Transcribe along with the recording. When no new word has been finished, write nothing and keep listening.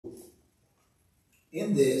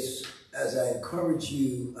in this, as I encourage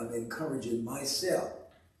you, I'm encouraging myself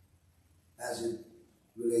as it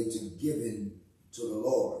relates to giving to the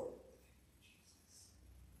Lord.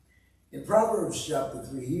 In Proverbs chapter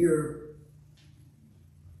 3 here,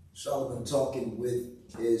 Solomon talking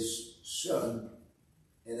with his son,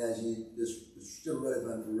 and as this is still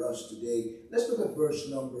relevant for us today, let's look at verse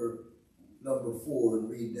number 4 and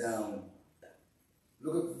read down.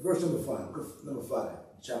 Look at verse number 5. Look at number 5,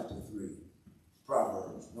 chapter 3.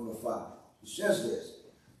 Proverbs number 5. It says this: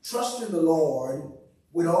 trust in the Lord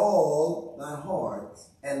with all thine heart,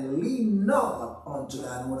 and lean not unto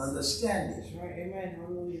thine own understanding. That's right. Amen.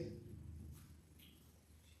 Hallelujah.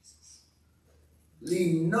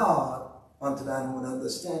 Lean not unto thine own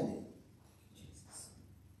understanding. Jesus.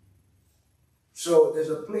 So there's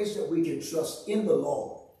a place that we can trust in the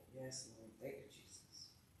Lord. Yes, Lord. Thank you, Jesus.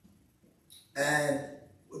 And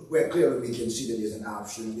where clearly we can see that there's an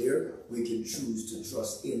option there. We can choose to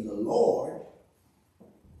trust in the Lord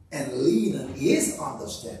and lean on his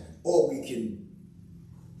understanding. Or we can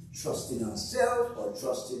trust in ourselves or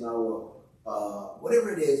trust in our,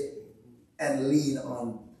 whatever it is, and lean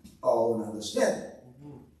on our own understanding.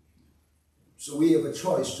 So we have a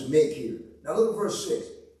choice to make here. Now look at verse 6.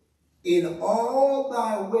 In all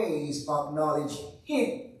thy ways acknowledge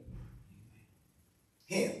him.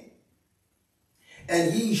 Him.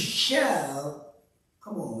 And he shall,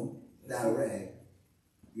 come on, direct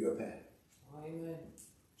your path. Amen.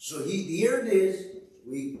 So here it is.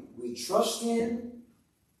 We trust him.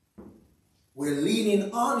 We're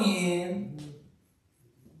leaning on him.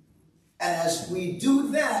 And as we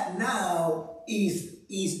do that now, he's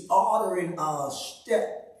ordering our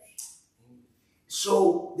steps.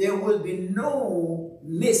 So there will be no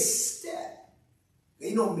misstep.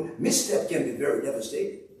 You know, misstep can be very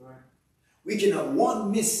devastating. Right. We can have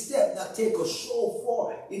one misstep that take us so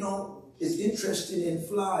far. You know, it's interesting in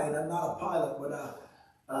flying. I'm not a pilot, but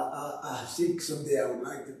I think someday I would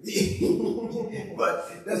like to be.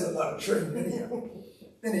 But there's a lot of training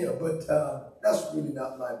anyhow. But that's really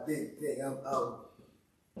not my big thing.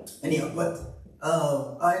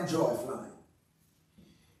 I enjoy flying.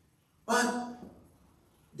 But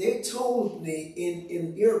they told me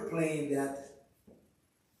in airplane that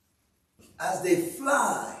as they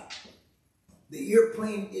fly, the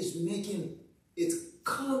airplane is it's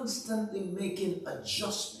constantly making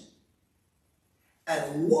adjustment.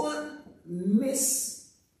 And one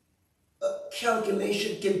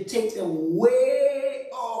miscalculation can take them way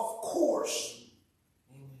off course.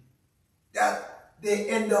 That they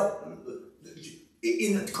end up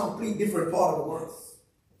in a complete different part of the world.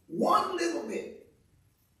 One little bit.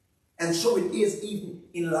 And so it is even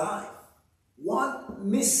in life. One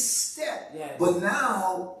misstep. Yes. But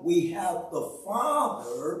now we have the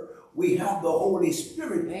Father, we have the Holy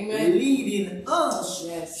Spirit, Amen, leading us.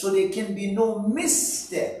 Yes. So there can be no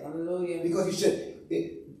misstep. Hallelujah. Because he said,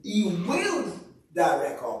 he will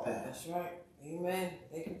direct our path. That's right. Amen.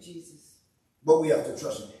 Thank you, Jesus. But we have to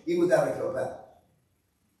trust him. He will direct our path.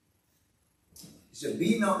 He said,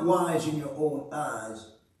 be not wise in your own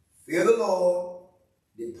eyes. Fear the Lord.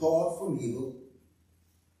 Depart from evil.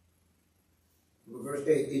 Verse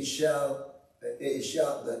 8, it shall,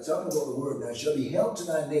 talking about the word now, shall be held to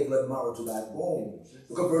thy navel and marrow to thy bone.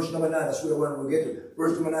 Look at verse number 9, that's where we'll get to.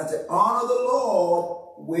 Verse number 9 says, honor the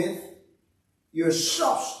Lord with your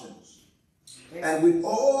substance, and with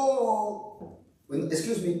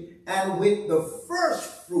and with the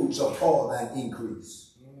first fruits of all thine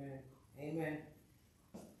increase. Amen. Amen.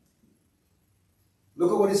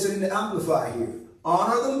 Look at what it said in the Amplified here.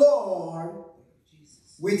 Honor the Lord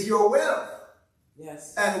with your wealth.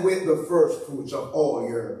 Yes. And with the first fruits of all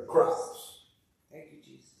your crops. Thank you,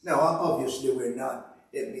 Jesus. Now, obviously, we're not,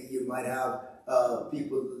 you might have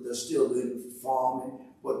people that are still doing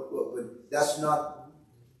farming, but that's not,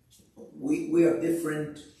 we have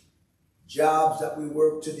different jobs that we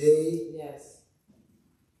work today. Yes.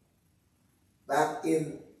 Back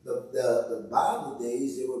in the Bible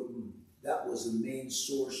days, that was the main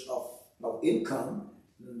source of income,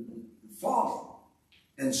 farming.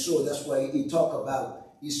 And so that's why he talked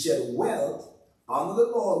about, he said, wealth, honor the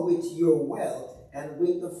Lord with your wealth and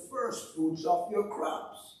with the first fruits of your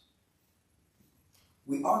crops.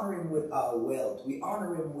 We honor him with our wealth. We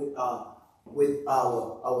honor him with our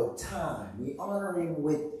time. We honor him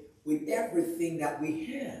with everything that we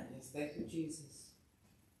have. Yes, thank you, Jesus.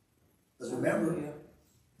 Because remember,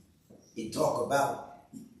 he talked about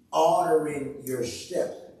ordering your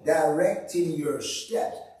steps, directing your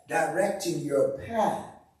steps, directing your path.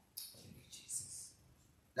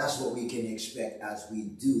 That's what we can expect as we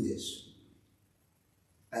do this.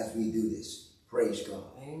 As we do this. Praise God.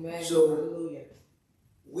 Amen. So, hallelujah.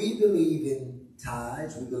 we believe in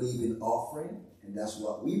tithes, we believe in offering, and that's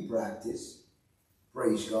what we practice.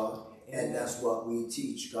 Praise God. And that's what we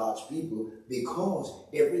teach God's people, because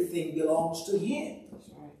everything belongs to Him. That's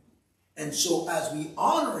right. And so as we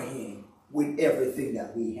honor Him with everything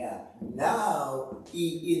that we have, now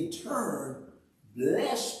He in turn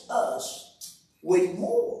bless us with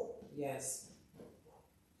more. Yes.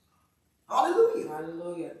 Hallelujah.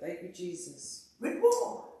 Hallelujah. Thank you, Jesus. With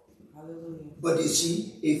more. Hallelujah. But you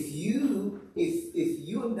see, if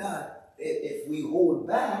we hold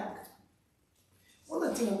back, one of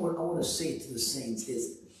the things I want to say to the saints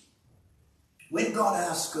is, when God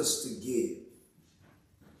asks us to give,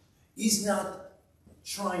 He's not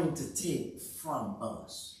trying to take from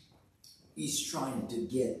us. He's trying to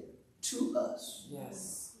get to us.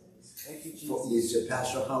 Yes. Thank you, Jesus. You say,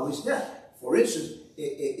 Pastor, how is that? For instance,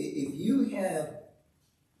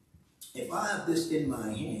 if I have this in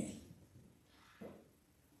my hand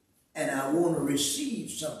and I want to receive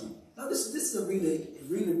something. Now this is a really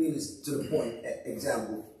to the point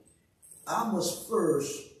example. I must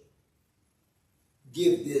first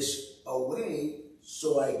give this away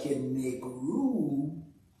so I can make room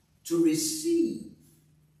to receive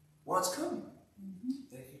what's coming.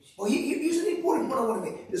 Thank you, Jesus. Oh, here's an important point I want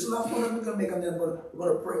to make. This is the last point I'm going to make, and then we're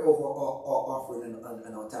going to pray over our offering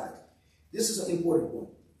and our tithes. This is an important point.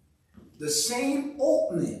 The same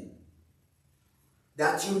opening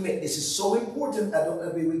that you make, this is so important. We're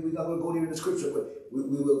not going to go there in the scripture, but we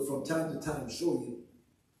will from time to time show you.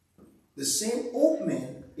 The same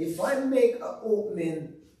opening, if I make an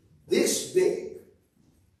opening this big,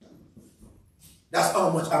 that's how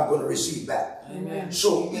much I'm going to receive back. Amen.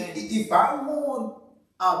 So Amen. if I want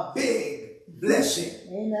a big blessing,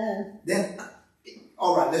 Amen. then,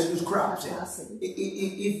 all right, let's use crowds.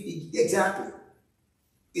 Exactly.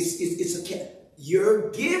 It's a cat. Your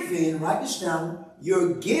giving, write this down,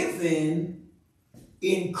 your giving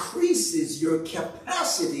increases your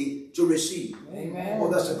capacity to receive. Amen. Oh,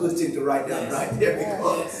 that's a good thing to write down right there,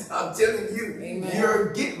 because I'm telling you,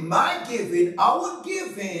 Amen. my giving, our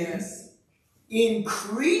giving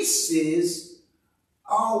increases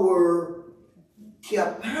our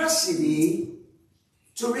capacity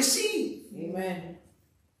to receive. Amen.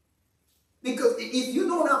 Because if you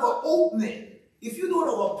don't have an opening, if you don't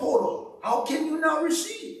have a portal, how can you now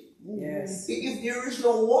receive? Yes. If there is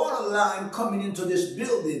no water line coming into this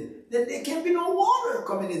building, then there can be no water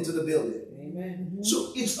coming into the building. Amen.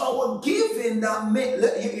 So it's our giving that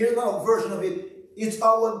here's another version of it. It's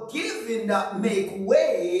our giving that make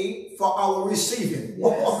way for our receiving.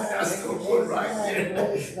 Yes. Oh, that's so good right there.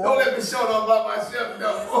 Don't let me shout out by myself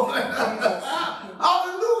now.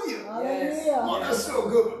 Hallelujah. Hallelujah. Oh, that's so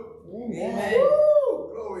good. Amen.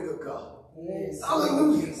 Woo, glory to God. Yes.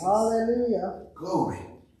 Hallelujah. Hallelujah. Glory.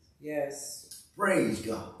 Yes. Praise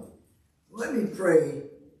God. Let me pray.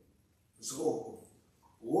 So,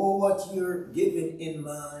 what you're giving in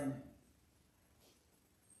mind,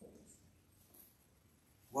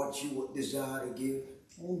 what you would desire to give,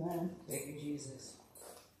 Amen. Thank you, Jesus.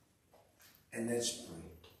 and let's pray.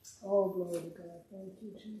 Oh, glory to God. Thank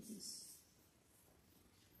you, Jesus.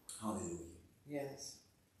 Hallelujah. Yes.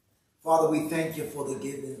 Father, we thank you for the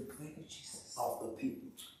giving Thank you, Jesus. of the people.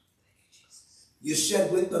 Thank you, Jesus. You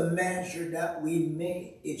said with the measure that we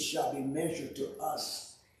make, it shall be measured to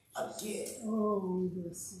us again. Oh,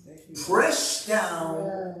 yes. Thank you. Pressed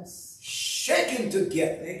down, Yes. shaken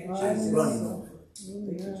together, Thank you, Hallelujah. Jesus. running over.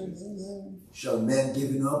 Amen. Amen. Shall men give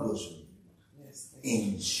in our bosom. Yes. Thank you.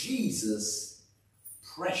 In Jesus'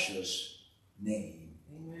 precious name.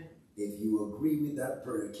 Amen. If you agree with that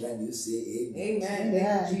prayer, can you say amen? Amen.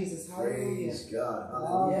 Thank you, Jesus. Hallelujah. Praise God.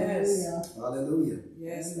 Hallelujah. Hallelujah. Hallelujah.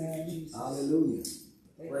 Yes. Thank you, Jesus. Hallelujah.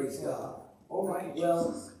 Thank Praise you, God. Father. All right.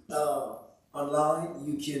 Well, online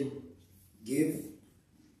you can give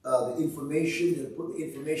the information and put the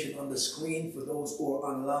information on the screen for those who are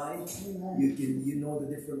online. Amen. You know the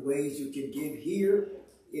different ways you can give here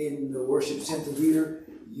in the worship center here.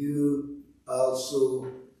 You also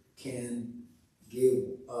can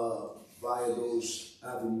give via those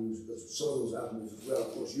avenues, some of those avenues as well.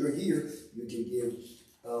 Of course, you're here, you can give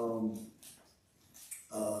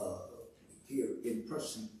here in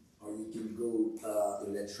person, or you can go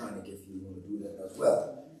electronic if you want to do that as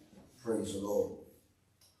well. Praise the Lord.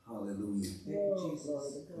 Hallelujah. Thank you, Jesus.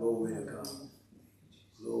 Glory to God.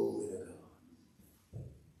 Glory to God.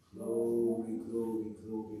 Glory, glory,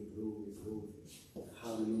 glory, glory, glory.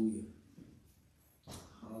 Hallelujah.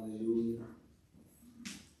 Hallelujah.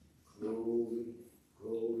 Glory,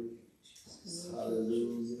 glory.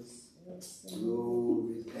 Hallelujah.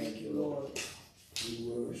 Glory. Thank you, Lord. We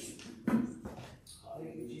worship you.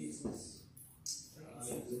 Thank you, Jesus.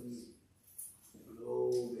 Hallelujah.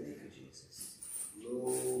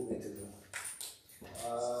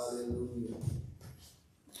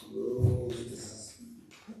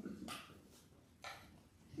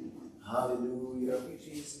 Hallelujah. Thank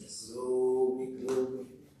you, Jesus. Glory, glory.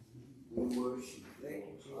 We worship. Thank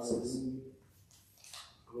you, Jesus. Hallelujah.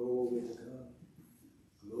 Glory to God.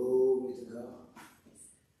 Glory to God.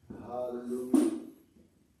 Hallelujah.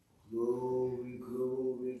 Glory,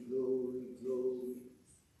 glory, glory, glory.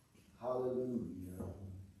 Hallelujah.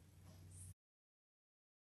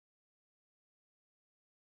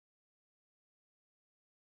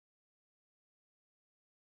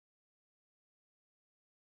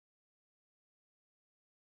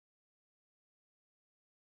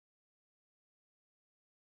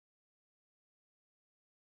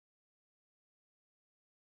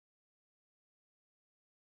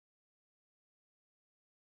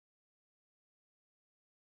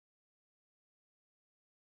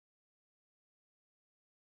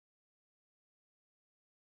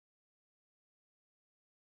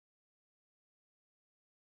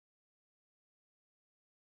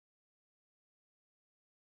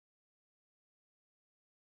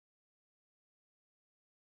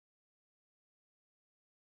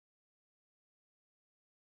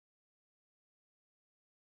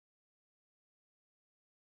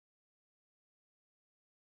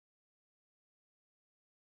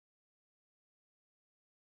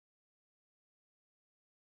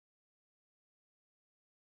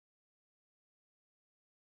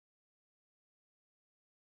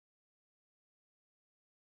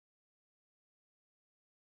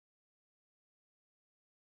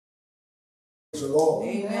 Praise the Lord.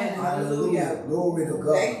 Amen. Hallelujah. Hallelujah. Glory to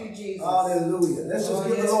God. Thank you, Jesus. Hallelujah. Let's just Oh,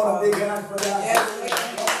 give yes, the Lord Father. a big hand for that. Yes,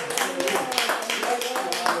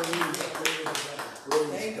 Praise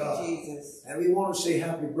thank God. you, Jesus. And we want to say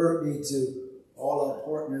happy birthday to all our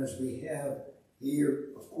partners we have here.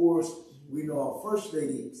 Of course, we know our First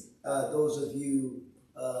Lady. Those of you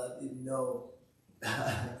didn't know,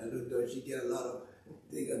 I don't know, she get a lot of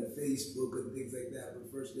things on Facebook and things like that.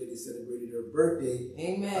 But First Lady celebrated her birthday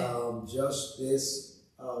Amen. just this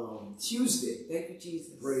Tuesday. Thank you,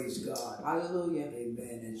 Jesus. Praise God. Hallelujah.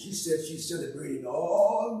 Amen. And she said she celebrated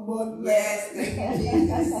all month. Yes, thank you,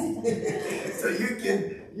 Jesus. So you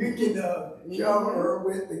can cover her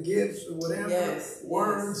with the gifts or whatever Yes,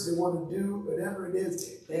 words they want to do, whatever it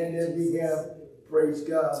is. Thank And you, then we Jesus. have, praise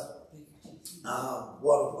God, Thank you, Jesus.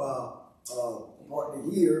 one of our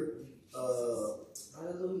partner here,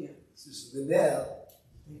 Hallelujah. Sister Linnell,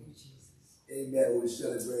 Thank you, Jesus. amen, who is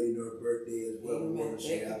celebrating her birthday as well. We Amen. want to say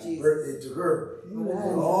Thank you, happy Jesus. birthday to her. Hallelujah.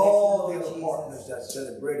 And all the Thank you, other Lord partners Jesus. that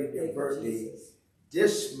celebrated their Thank you, birthday Jesus.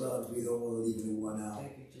 this month, we don't want to leave anyone out.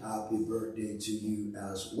 Thank you, Jesus. Happy birthday to you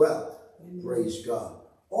as well. Amen. Praise God.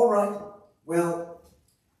 All right. Well,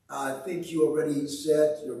 I think you already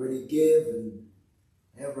said, you already give and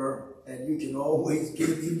ever, and you can always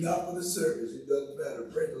give even after the service. It doesn't matter.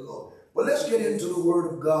 Praise the Lord. But let's get into the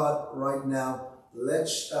Word of God right now.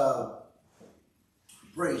 Let's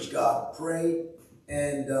praise God, pray,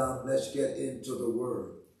 and let's get into the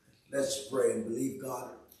Word. Let's pray and believe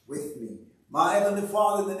God with me. My Heavenly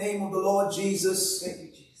Father, in the name of the Lord Jesus, Thank you,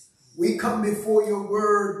 Jesus. we come before your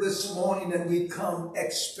Word this morning, and we come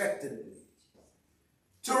expectantly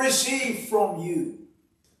to receive from you.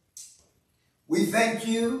 We thank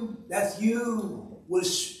you that you will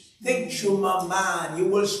think through my mind. You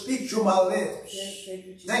will speak through my lips. Yes, thank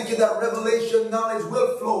you, Jesus. Thank you that revelation knowledge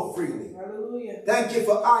will flow freely. Hallelujah. Thank you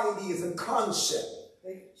for ideas and concepts.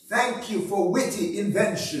 Thank you, Jesus. Thank you for witty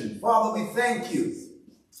invention. Father, we thank you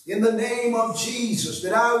in the name of Jesus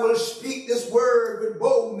that I will speak this word with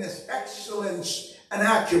boldness, excellence, and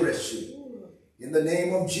accuracy. In the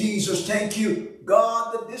name of Jesus, thank you,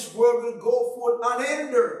 God, that this word will go forth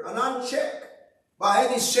unhindered and unchecked by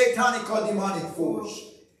any satanic or demonic force.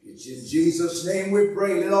 It's in Jesus' name we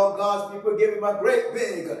pray. Let all God's people give him a great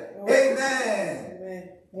big amen. Amen.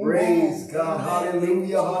 Praise God. Amen.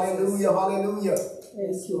 Hallelujah, hallelujah, hallelujah.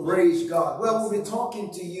 Thank you. Praise God. Well, we'll be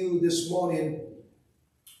talking to you this morning.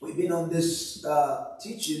 We've been on this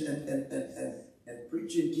teaching and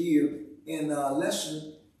preaching here in a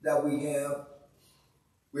lesson that we have.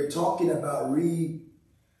 We're talking about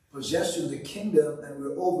repossessing the kingdom, and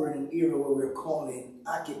we're over in an era where we're calling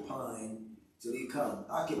occupying till he come.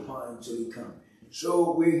 Occupying till he come.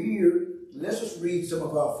 So we're here. Let's just read some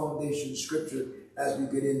of our foundation scripture as we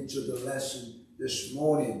get into the lesson this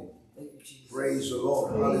morning. Thank you, Jesus. Praise the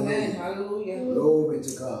Lord. Amen. Hallelujah. Hallelujah. Glory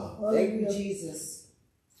to God. Thank you, Jesus.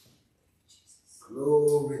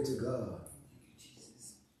 Glory to God. Thank you,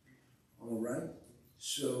 Jesus. All right.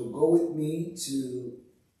 So go with me to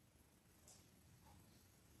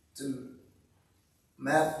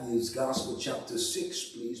Matthew's Gospel chapter 6,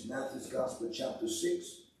 please. Matthew's Gospel chapter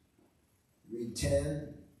 6. Read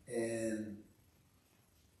 10 and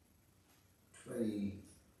 20.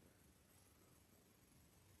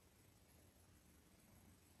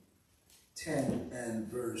 10 and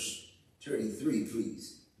verse 33,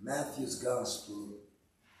 please. Matthew's Gospel,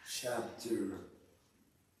 chapter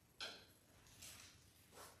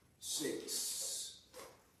 6.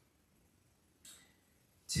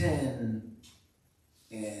 10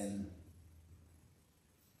 and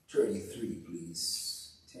 33,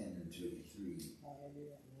 please. 10 and 33.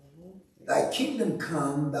 Thy kingdom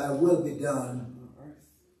come, thy will be done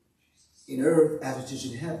in earth as it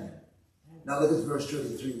is in heaven. Now look at verse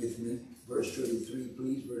 33 with me. Verse 33,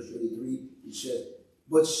 please. Verse 33, he said,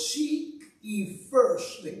 but seek ye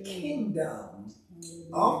first the kingdom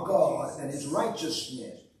of God and his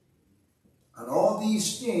righteousness, and all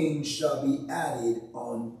these things shall be added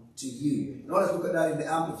unto you. Now let's look at that in the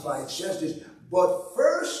Amplified. It says this, but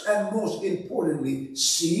first and most importantly,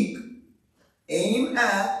 seek, aim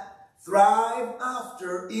at, thrive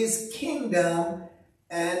after his kingdom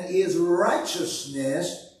and his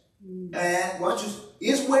righteousness, and watch this,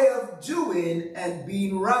 his way of doing and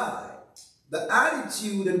being right, the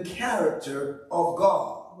attitude and character of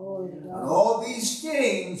God. And all these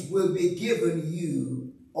things will be given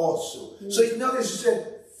you also. So you notice he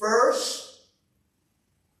said, first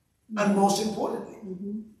and most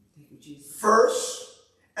importantly. First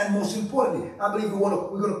and most importantly. I believe we're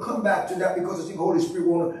going to come back to that because I think the Holy Spirit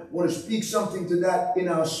want to speak something to that in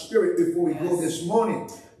our spirit before we go this morning.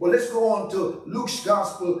 But let's go on to Luke's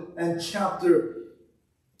Gospel and let's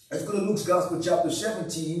go to Luke's Gospel chapter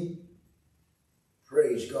 17.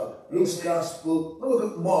 Praise God. Luke's Gospel. Let's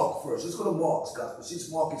look at Mark first. Let's go to Mark's Gospel. Since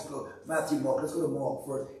Mark is close, Matthew, Mark. Let's go to Mark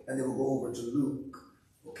first, and then we'll go over to Luke.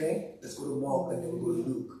 Okay? Let's go to Mark, and then we'll go to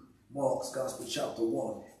Luke. Mark's Gospel chapter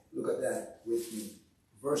 1. Look at that with me.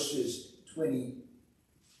 Verses 14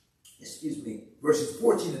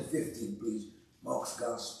 and 15, please. Mark's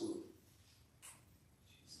Gospel.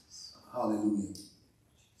 Hallelujah.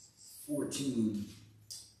 14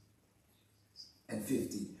 and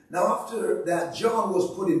 15. Now after that John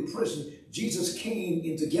was put in prison, Jesus came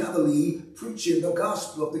into Galilee preaching the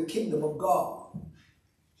gospel of the kingdom of God,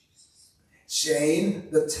 saying,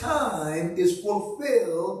 the time is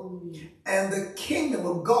fulfilled and the kingdom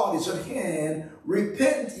of God is at hand.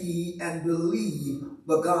 Repent ye and believe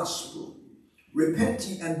the gospel. Repent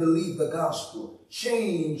ye and believe the gospel.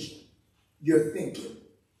 Change your thinking.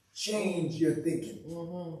 Change your thinking.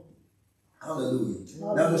 Hallelujah.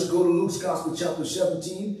 Now let's go to Luke's Gospel chapter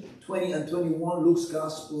 17, 20 and 21. Luke's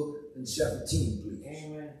Gospel and 17, please.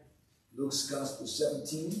 Amen. Luke's Gospel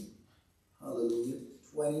 17. Hallelujah.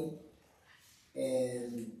 20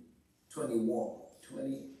 and 21.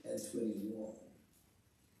 20 and 21.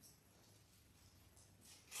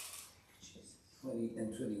 20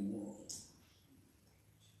 and 21.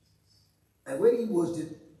 And when he was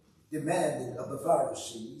demanded of the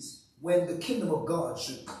Pharisees when the kingdom of God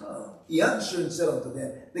should come, he answered and said unto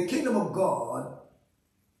them, the kingdom of God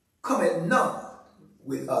cometh not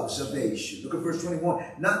with observation. Look at verse 21.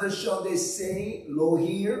 Neither shall they say, lo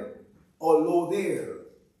here, or lo there.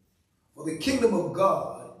 For the kingdom of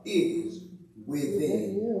God is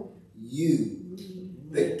within you.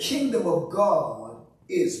 The kingdom of God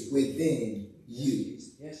is within you.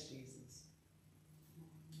 Yes, Jesus.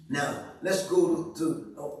 Now, let's go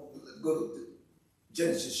to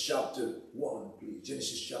Genesis chapter 1, please.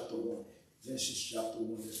 Genesis chapter 1. Genesis chapter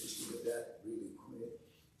 1. Let's just look at that really quick.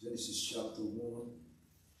 Genesis chapter 1.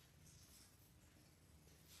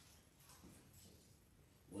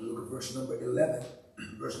 We'll look at verse number 11.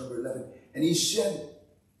 Verse number 11. And he said,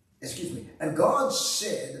 and God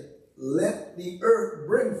said, let the earth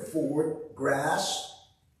bring forth grass,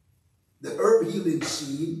 the herb yielding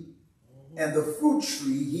seed, and the fruit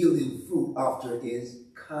tree yielding fruit after its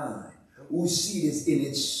kind, whose seed is in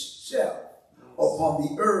itself upon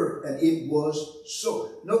the earth, and it was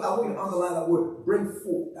so. Note, I want you to underline that word, bring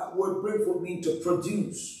forth. That word bring forth means to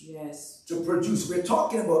produce. Yes. To produce. We're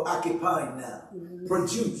talking about occupying now.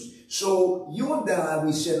 Produce. So you and I,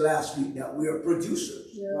 we said last week that we are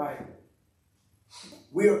producers. Yeah. Right.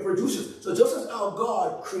 We are producers. So just as our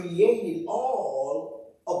God created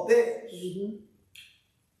all of this,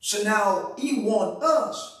 so now he wants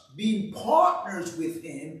us being partners with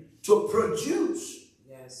him to produce.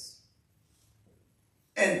 Yes.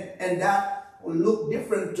 And that will look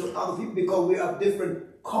different to other people because we have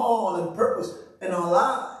different call and purpose in our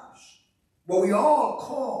lives. But we all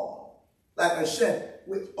call, like I said,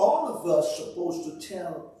 with all of us supposed to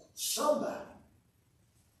tell somebody.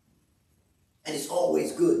 And it's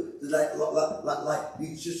always good. Like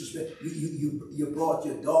you sister, you brought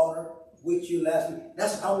your daughter with you last week.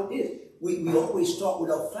 That's how it is. We always start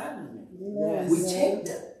with our family members. Yes. We take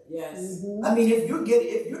them. Yes. I mean, if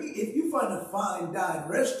you find a fine dine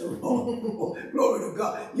restaurant, glory to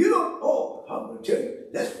God, you don't, oh, I'm going to tell you,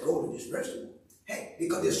 let's go to this restaurant. Hey,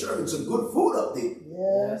 because they're serving some good food up there.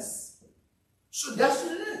 Yes. So that's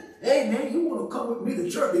it. Hey, man, you want to come with me to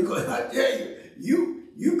church because I tell you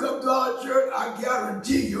come to our church, I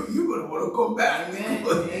guarantee you're going to want to come back. Amen.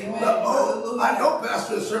 Oh, I know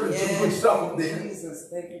Pastor is serving some good stuff up there. Jesus.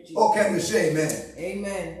 Thank you, Jesus. Oh, can you say amen?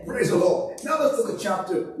 Amen. Praise the Lord. Now let's look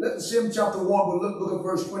at let's see chapter 1, but look at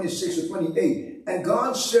verse 26 or 28. And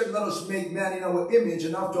God said, let us make man in our image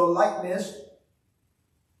and after our likeness,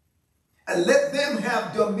 and let them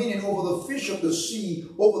have dominion over the fish of the sea,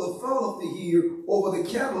 over the fowl of the air, over the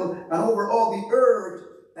cattle, and over all the earth,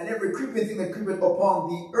 and every creeping thing that creepeth upon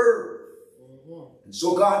the earth. And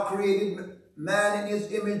so God created man in his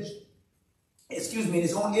image, in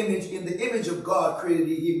his own image. In the image of God created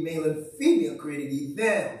he, male and female created he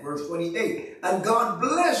them. Verse 28. And God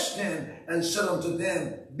blessed them and said unto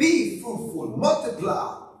them, be fruitful,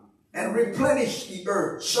 multiply, and replenish the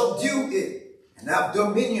earth, subdue it, and have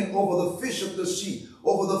dominion over the fish of the sea,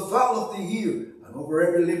 over the fowl of the air, and over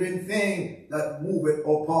every living thing that moveth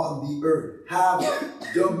upon the earth. Have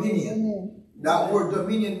dominion. That word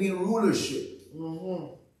dominion means rulership.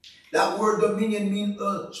 That word dominion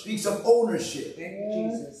speaks of ownership. Thank you,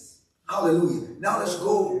 Jesus. Hallelujah. Now let's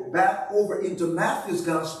go back over into Matthew's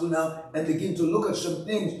gospel now and begin to look at some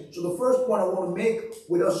things. So the first point I want to make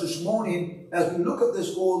with us this morning, as we look at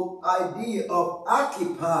this whole idea of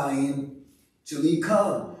occupying till he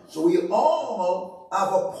comes. So we all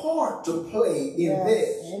have a part to play in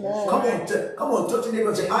this. Amen. Come on, touch your neighbor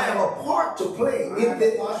and say, I have a part to play in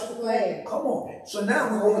this. Come on. So now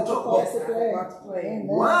we want to talk about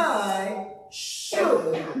why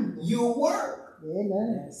should you work?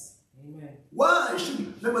 Amen. Yes. Amen. Why should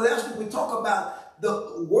you? Remember last week we talked about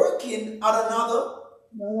the working at another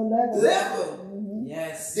level.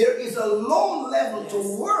 Yes. There is a low level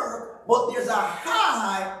to work, but there's a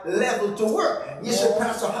high level to work. You said,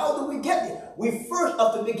 Pastor, how do we get there? We first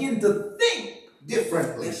have to begin to think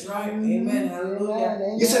differently. That's right. Amen.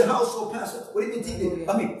 Hallelujah. You said, how so, Pastor? What do you mean think?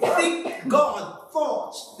 I mean, think God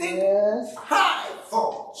thoughts. Think high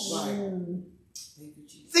thoughts. Right.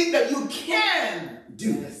 Think that you can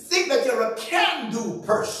do. Yes. Think that you're a can-do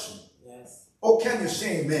person. Yes. Oh, can you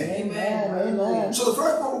say amen? Amen. So the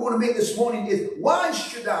first point we want to make this morning is, why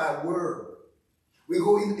should I work? We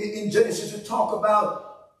go in Genesis to talk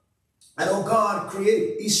about, I know God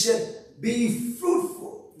created. He said, be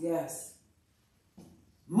fruitful. Yes.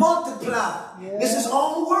 Multiply. Yes. This is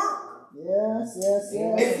all work. Yes.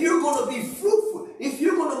 If you're going to be fruitful, if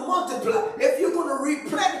you're going to multiply, if you're going to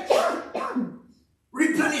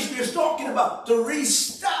replenish, we're talking about to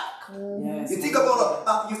restock. Yes. You think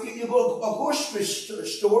about you go to a grocery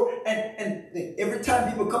store and every time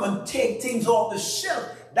people come and take things off the shelf,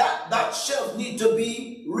 that shelf needs to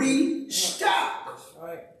be restocked. That's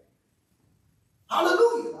right.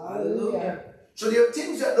 Hallelujah. Hallelujah. So there are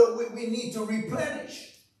things that we need to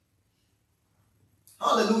replenish.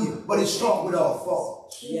 Hallelujah. But it starts with our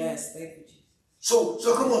thoughts. Yes. Thank you, Jesus.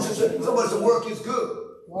 So come on, sister. Somebody say work is good.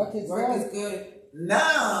 Work is good.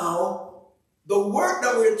 Now, the work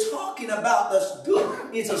that we're talking about that's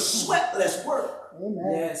good is a sweatless work.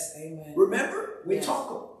 Amen. Yes. Amen. Remember, we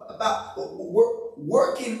talk about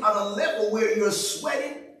working on a level where you're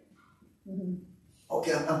sweating.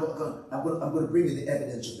 Okay, I'm going to bring you the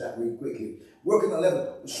evidence of that real quick here. Working on a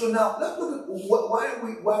level. So now let's look at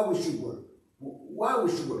why we should work. Why we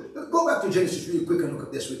should work. Let's go back to Genesis real quick and look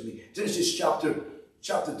at this with me. Genesis chapter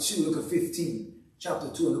 2, look at 15.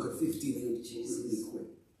 Chapter 2 and look at 15 really quick.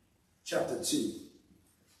 Chapter 2.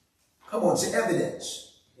 Come on, say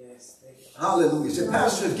evidence. Yes, thank you. Hallelujah. Say,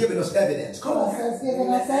 Pastor has given us evidence. Come on. Pastor has given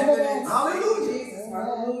us evidence. Hallelujah. Jesus.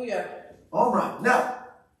 Hallelujah. All right. Now,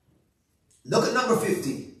 look at number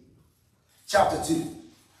 15. Chapter 2.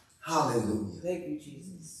 Hallelujah. Thank you,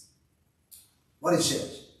 Jesus. What it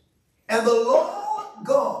says. And the Lord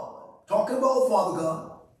God, talking about Father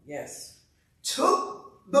God, Yes.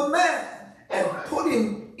 took the man and put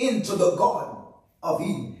him into the garden of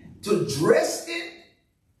Eden to dress it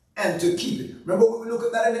and to keep it. Remember when we look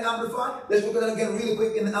at that in the Amplified? Let's look at that again really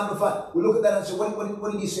quick in the Amplified. We look at that and say,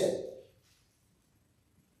 what did he say?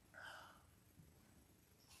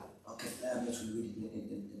 Okay, I'm just going to read it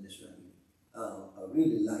in this right here. I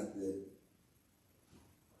really like the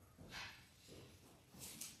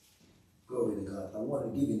glory to God. I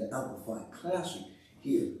want to give you the Amplified Classic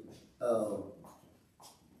here.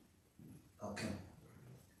 Okay.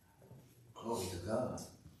 Glory to God.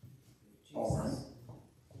 All right.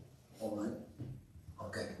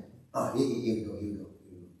 Okay. Here we go.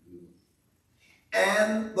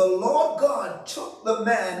 And the the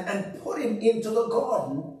man and put him into the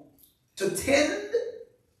garden to tend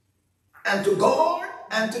and to guard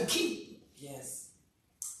and to keep. Yes.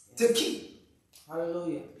 To keep.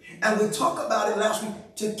 Hallelujah. And we talked about it last week.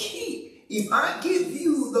 To keep. If I give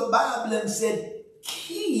you the Bible and said,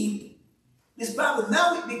 keep this Bible,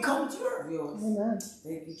 now it becomes yours. Amen.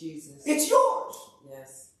 Thank you, Jesus. It's yours.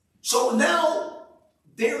 Yes. So now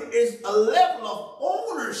there is a level of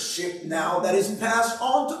ownership now that is passed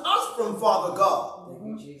on to us from Father God.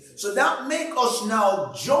 Thank you, Jesus. So that make us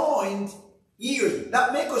now joined ears.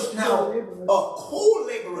 That make us now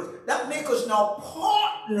co-laborers. That make us now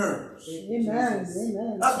partners. Amen.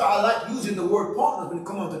 Amen. That's why I like using the word partners when it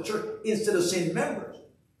comes to church instead of saying members.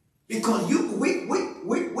 Because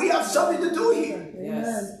we have something to do here.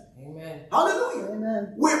 Yes. Amen. Hallelujah.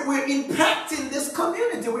 Amen. We're impacting this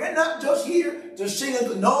community. We're not just here to sing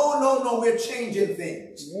and no, we're changing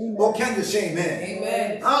things. Amen. Oh, can you say amen?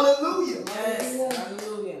 Amen. Hallelujah. Yes.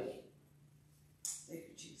 Hallelujah. Thank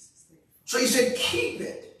you, Jesus. Thank you. So he said, keep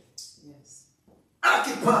it. Yes.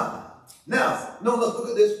 Occupy. Now, no, look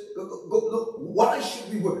at this. Look, why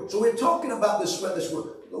should we work? So we're talking about this sweatless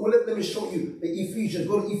work. Well, let me show you Ephesians.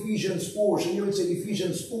 Go to Ephesians 4. So here it says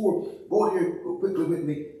Ephesians 4. Go here quickly with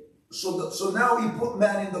me. So now he put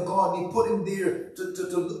man in the garden. He put him there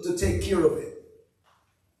to take care of it.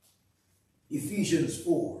 Ephesians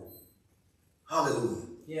 4. Hallelujah.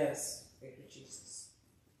 Yes. Thank you, Jesus.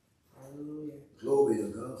 Hallelujah. Glory to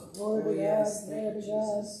God. Glory to God. Yes. Glory Thank to you,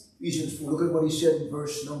 God. Jesus. Ephesians 4. Look at what he said in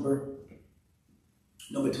verse number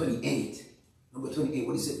 28. Number 28.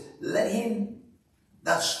 What he said. Let him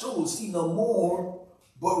that stole see no more,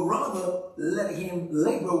 but rather let him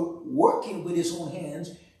labor, working with his own hands.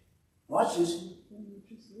 Watch this.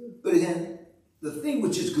 But again, the thing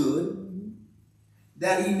which is good,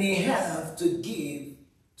 that he may have to give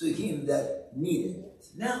to him that needeth it.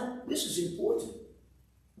 Now, this is important.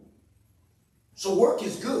 So work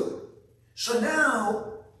is good. So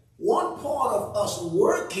now, one part of us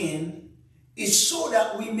working is so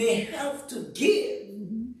that we may have to give.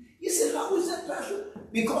 You say, how is that, Pastor?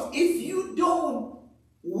 Because if you don't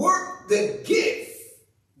work the gift,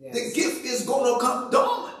 the gift is going to come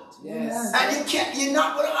dormant. Yes. And you're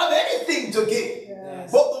not going to have anything to give.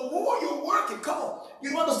 Yes. But the more you work it, come on,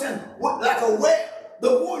 you understand, like a well, the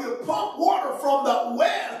more you pump water from the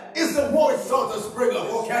well, is the more it starts to spring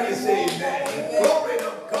up. What can you say, amen? Glory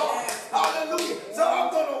to God. Hallelujah. So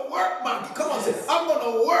I'm going to work my gift. Come on, say, I'm going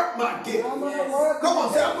to work my gift. I'm going to work. Come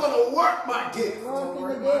on, say, I'm going to work my gift.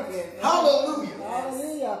 Work in the gift. Hallelujah.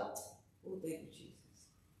 Hallelujah. Oh, thank you, Jesus.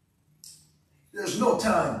 There's no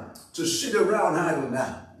time to sit around idle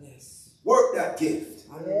now. Yes. Work that gift.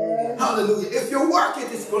 Hallelujah. Hallelujah. If you work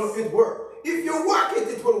it, it's going to work. If you work it,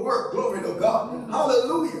 it will work. Glory to God.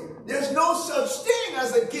 Hallelujah. There's no such thing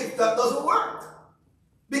as a gift that doesn't work.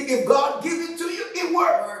 If God gives it to you, it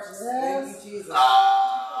works. Thank you, Jesus.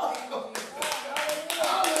 Oh!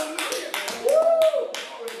 Hallelujah. Woo!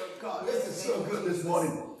 Glory to God. This is so good this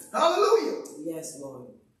morning. Hallelujah. Yes, Lord.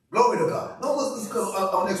 Glory to God. No, let's go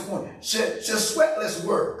on next point. Said sweatless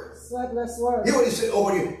work. Sweatless work. Hear what he said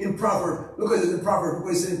over here in Proverbs. Look at it in Proverbs.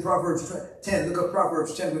 What he said in Proverbs 10. Look at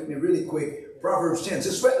Proverbs 10 with me really quick. Proverbs 10. It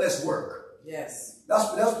says sweatless work. Yes.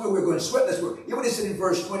 That's where we're going. Sweatless work. Hear what he said in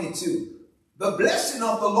verse 22. The blessing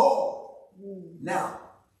of the Lord. Now,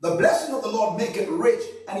 the blessing of the Lord maketh rich,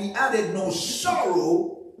 and he added no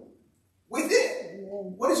sorrow with it.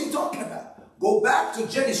 What is he talking about? Go back to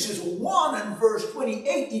Genesis 1 and verse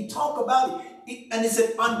 28. He talked about it. And he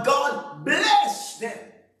said, and God blessed them.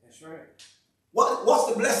 That's right.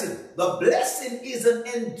 What's the blessing? The blessing is an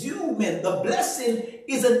endowment. The blessing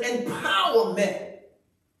is an empowerment.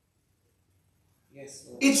 Yes,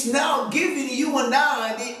 Lord. It's now giving you and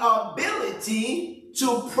I the ability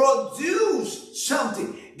to produce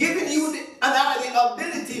something. Giving you and I the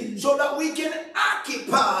ability so that we can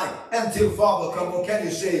occupy until Father come. On, can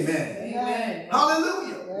you say amen? Amen.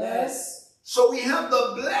 Hallelujah. Yes. So we have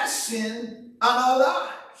the blessing on our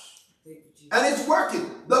lives. Thank you, Jesus. And it's working.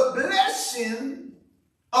 The blessing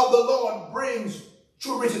of the Lord brings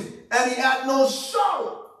true riches. And he had no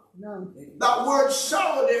sorrow. No. That word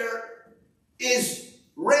sorrow there is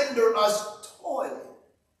render us toiling.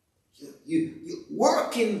 You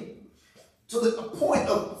working to the point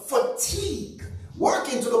of fatigue.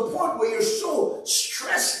 Working to the point where you're so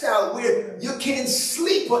stressed out where you can't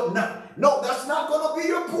sleep at night. No, that's not going to be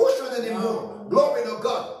your portion anymore. Glory to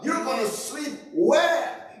God. You're going to sleep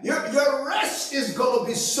well. Your rest is going to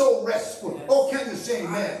be so restful. Yes. Oh, can you say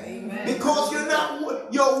amen? Amen. Because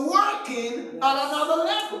you're working on another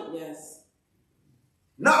level. Yes.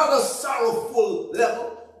 Not at a sorrowful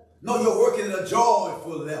level. No, you're working at a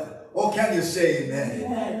joyful level. Oh, can you say amen?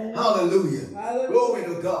 Amen. Hallelujah. Hallelujah. Glory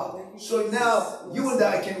to God. So now you and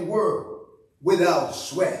I can work without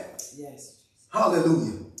sweat. Yes.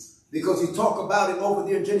 Hallelujah. Because he talked about it over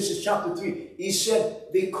there in Genesis chapter 3. He said,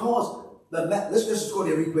 because let's just go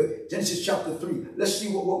there real quick. Genesis chapter 3. Let's see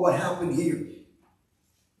what happened here.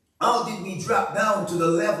 How did we drop down to the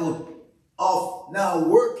level of now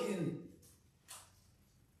working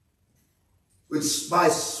by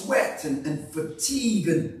sweat and fatigue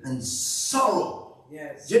and sorrow?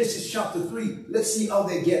 Yes. Genesis chapter 3. Let's see how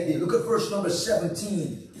they get there. Look at verse number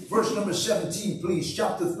 17. Verse number 17, please.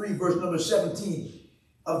 Chapter 3, verse number 17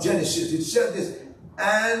 of Genesis. It said this,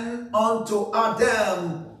 and unto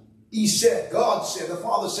Adam he said, God said, the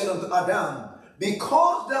Father said unto Adam,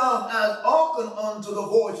 because thou hast hearkened unto the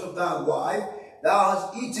voice of thy wife, thou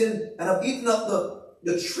hast eaten and have eaten of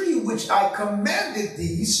the tree which I commanded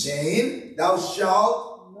thee, saying, thou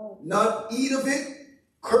shalt not eat of it.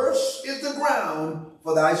 Cursed is the ground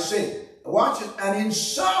for thy sake. Watch it. And in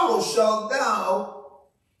sorrow shalt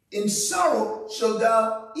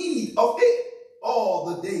thou eat of it all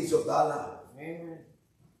the days of thy life. Amen.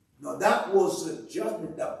 Now that was the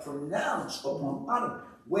judgment that pronounced upon Adam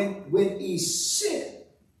when he sinned.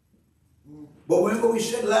 But remember we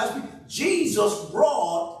said last week, Jesus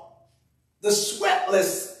brought the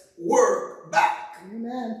sweatless work back.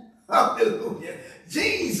 Amen. Hallelujah.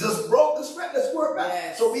 Jesus brought the sweatless work back.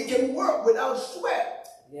 Yes. So we can work without sweat.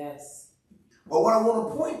 Yes. But what I want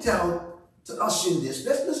to point out to us in this,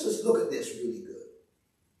 let's just look at this really good.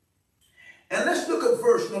 And let's look at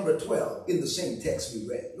verse number 12 in the same text we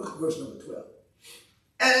read. Look at verse number 12.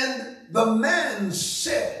 And the man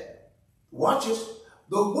said, watch this,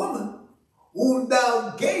 the woman whom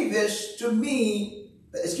thou gavest to me,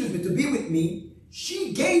 to be with me,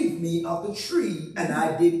 she gave me of the tree and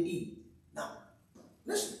I did eat. Now,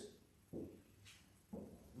 listen.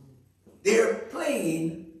 They're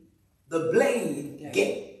playing the blame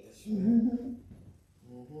game.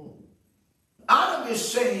 Adam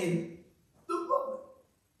is saying, the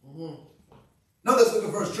woman. Now let's look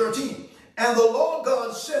at verse 13. And the Lord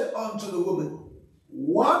God said unto the woman,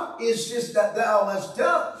 what is this that thou hast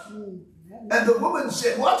done? And the woman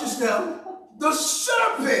said, watch this now, the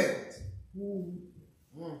serpent.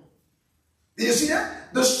 Did you see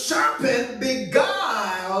that? The serpent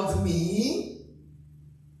beguiled me.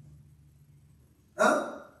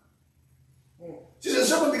 Huh? She said, the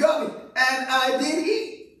serpent beguiled me, and I did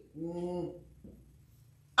eat.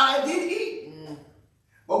 I did eat.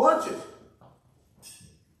 But watch it.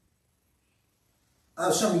 I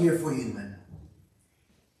have something here for you, man.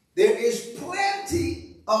 There is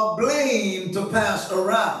plenty of blame to pass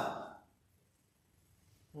around.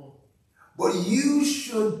 But you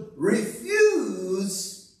should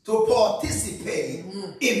refuse to participate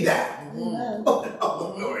in that.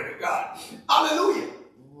 Oh, glory to God. Hallelujah.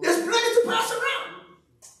 There's plenty to pass around.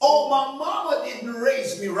 Oh, my mama didn't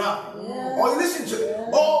raise me right. Oh, you listen to it.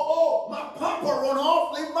 Oh, my papa run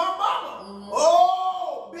off, leave my mama.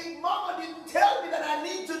 Oh, big mama didn't tell me that I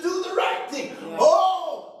need to do the right thing.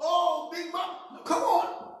 Oh, big mama. Come on.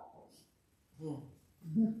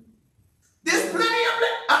 There's plenty of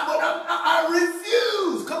it. I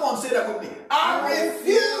refuse. Come on, say that with me. I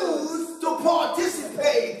refuse to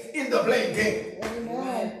participate in the blame game.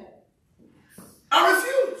 Amen. I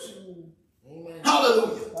refuse. Amen.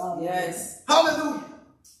 Hallelujah. Yes. Hallelujah.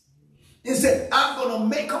 He said, I'm going to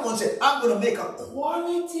make, come on, say, I'm going to make a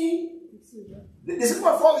quality. This is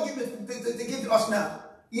what Father gave to give to us now.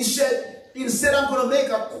 He said, I'm going to make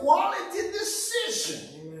a quality decision.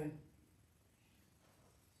 Amen.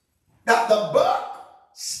 That the buck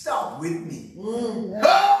stop with me. Oh,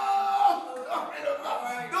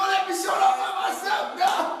 don't let me show up by myself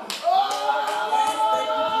now. Oh,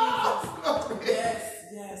 yes.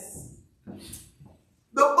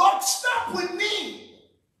 The buck stop with me.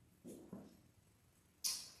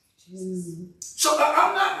 So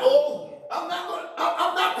I'm not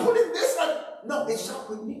putting this on. No, it stopped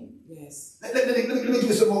with me. Yes. Let me give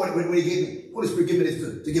you some more when he gave me. Holy Spirit, give me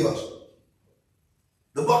this to give us.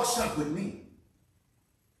 The buck stopped with me.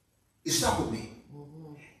 It stopped with me.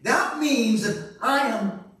 That means that I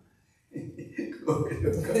am. Glory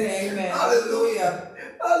to God. Amen. Hallelujah.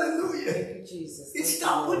 Hallelujah. Thank you, Jesus. It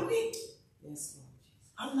stopped with me. Yes, Lord.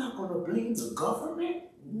 I'm not going to blame the government.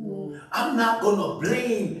 I'm not going to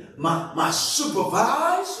blame my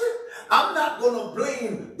supervisor. I'm not going to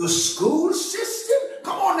blame the school system.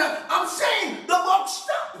 Come on now. I'm saying the buck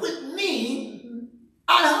stopped with me.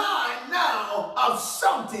 I now have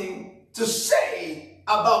something to say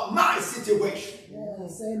about my situation.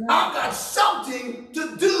 Yes, I got something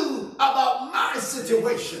to do about my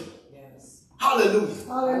situation. Yes. Hallelujah.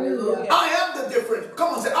 Hallelujah. I am the difference.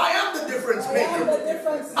 Come on, say, I am the difference I am maker. the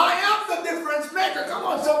difference. I am the difference maker. Come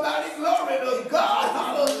on, somebody. Glory to God.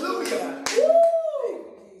 Hallelujah. Woo!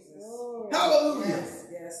 Glory. Hallelujah. Yes,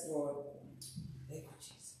 yes, Lord. Thank you,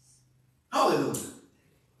 Jesus. Hallelujah.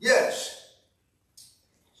 Yes.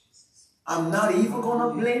 I'm not even going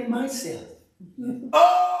to blame myself.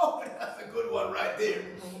 Oh, that's a good one right there.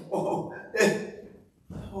 Oh,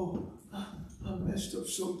 I messed up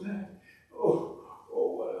so bad. Oh,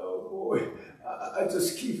 boy. I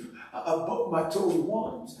just I bumped my toe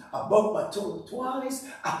once. I bumped my toe twice.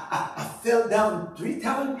 I fell down 3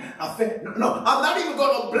 times. No, I'm not even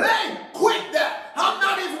going to blame. Quit that. I'm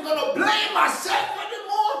not even going to blame myself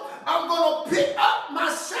anymore. I'm going to pick up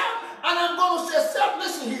myself and I'm going to say, self,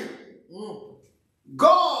 listen here.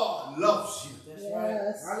 God loves you. That's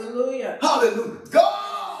Yes. right. Hallelujah. Hallelujah.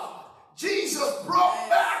 God, Jesus brought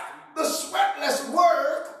back the sweatless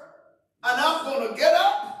work, and I'm going to get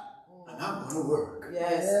up and I'm going to work.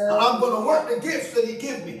 Yes. And I'm going to work the gifts that he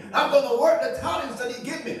gives me. I'm going to work the talents that he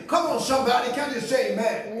gives me. Come on, somebody. Can you say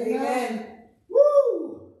amen? Amen.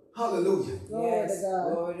 Woo! Hallelujah. Glory Yes. to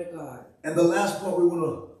God. Glory to God. And the last point we want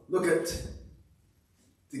to look at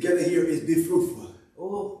together here is be fruitful.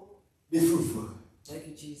 Oh, Be fruitful. thank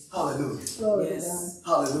you, Jesus. Hallelujah. Glory Yes. to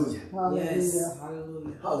God. Hallelujah. Hallelujah. Yes.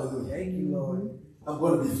 Hallelujah. Hallelujah. Thank you, Lord. I'm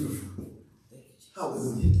going to be fruitful. Thank you, Jesus.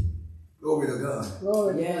 Hallelujah. Glory to God.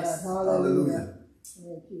 Glory Yes. to God. Hallelujah. Hallelujah.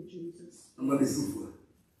 Thank you, Jesus. I'm going to be fruitful.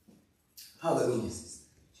 Hallelujah.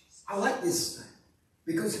 I like this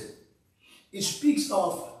because it speaks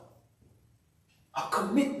of a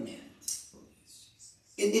commitment.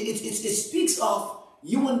 It speaks of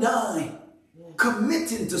you and I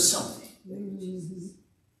committing to something.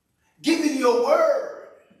 Giving your word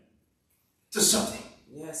to something.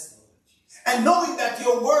 Yes, Lord Jesus. And knowing that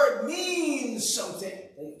your word means something.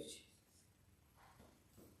 Thank you, Jesus.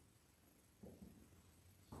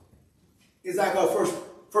 It's like our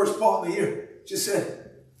first partner here. She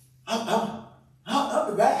said, I'll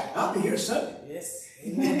be back. I'll be here Sunday. Yes.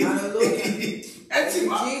 Amen. Hallelujah. And she Thank you,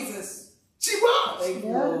 was. Jesus. She was. Thank you,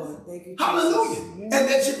 Yes. Lord. Thank you, Jesus. Hallelujah. And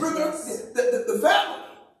then she bring up the family.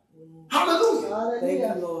 Hallelujah. Thank you,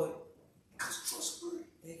 Hallelujah. Lord. Because trustworthy.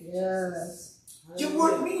 Thank you, Yes. Jesus. Your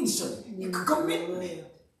word means something. Your commitment. Hallelujah.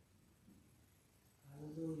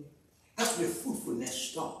 Hallelujah. That's where fruitfulness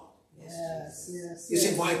starts. Yes. Yes. You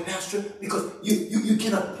say, why, Pastor? Because you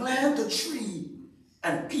cannot plant a tree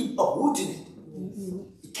and keep uprooting it.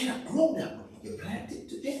 It cannot grow that way. You plant it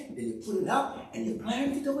today, then you put it out, and you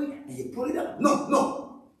plant it away, and you pull it out.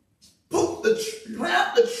 No.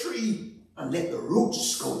 Plant the tree and let the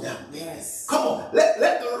roots go down. Yes. Come on, let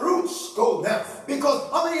the roots go down. Because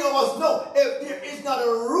how many of us know if there is not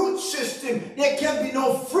a root system, there can be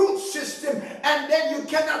no fruit system, and then you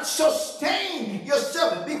cannot sustain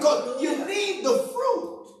yourself because you need the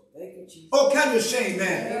fruit. Thank you, Jesus. Oh, can you say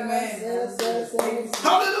amen? Amen. Yes.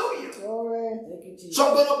 Hallelujah. Glory. Thank you, Jesus. So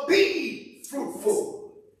I'm going to be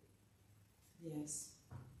fruitful. Yes.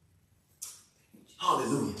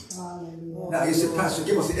 Hallelujah. Hallelujah. Now you say, Pastor,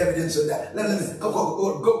 give us the evidence of that. Let me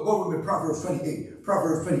go with me. Proverbs 28.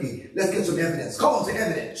 Proverbs 28. Let's get some evidence. Come on, say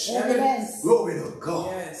evidence. Evidence. Glory to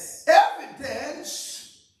God. Yes.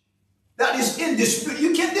 Evidence that is indisputable.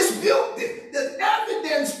 You can't dispute this. There's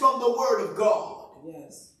evidence from the Word of God.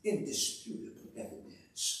 Yes. Indisputable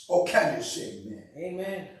evidence. Or can you say amen?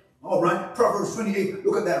 Amen. All right. Proverbs 28.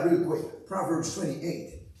 Look at that real quick. Proverbs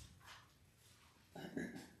 28.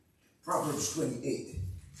 Proverbs 28.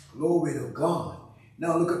 Glory to God.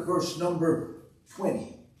 Now look at verse number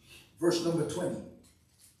 20. Verse number 20.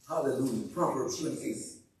 Hallelujah. Proverbs 28.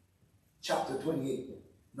 Chapter 28.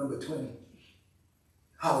 Number 20.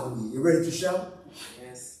 Hallelujah. You ready to shout?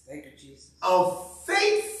 Yes. Thank you, Jesus. A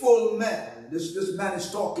faithful man. This man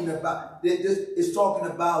is talking about, this is talking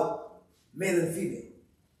about male and female.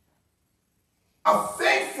 A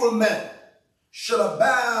faithful man shall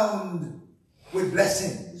abound with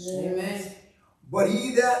blessings. Amen. But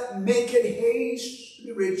he that maketh haste to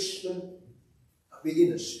be rich shall be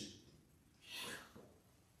innocent.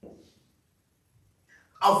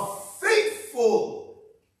 A faithful,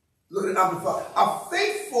 look at Amplified, a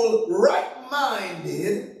faithful,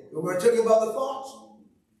 right-minded, we're going to tell you about the thoughts.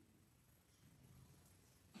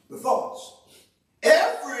 The thoughts.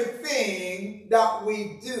 Everything that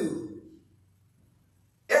we do,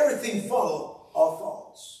 everything follows our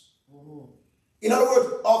thoughts. In other words,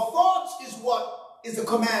 our thoughts is what is the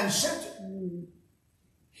command center.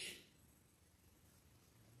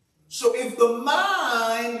 So if the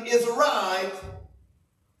mind is right,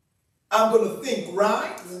 I'm going to think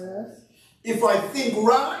right. Yes. If I think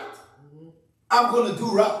right, I'm going to do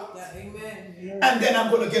right. Yeah, amen. and then I'm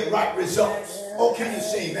going to get right results. Oh, can you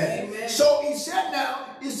say amen? Amen. So he said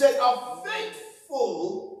now, he said, a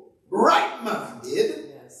faithful, right-minded,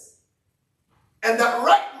 Yes. and that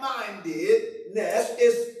right-mindedness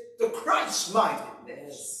is the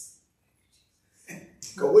Christ-mindedness.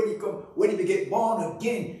 Because when you get born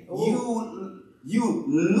again, you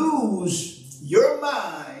lose your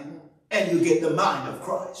mind and you get the mind of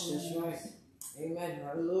Christ. That's right. Amen.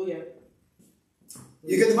 Hallelujah.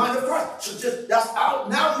 You get the mind of Christ. So just that's out.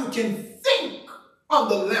 Now you can think on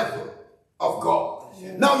the level of God.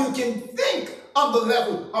 Now you can think on the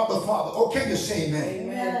level of the Father. Oh, can you say amen?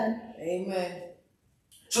 Amen. Amen.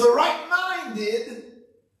 So the right-minded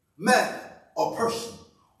man or person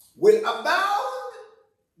will abound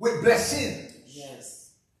with blessings.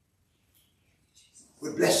 Yes.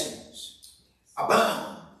 With blessings.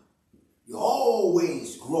 Abound. You're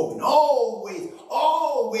always growing. Always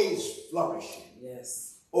flourishing.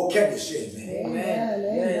 Yes. Oh, can you say amen?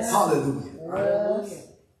 Amen. Yes. Hallelujah. Hallelujah.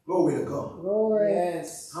 Glory to God. Glory.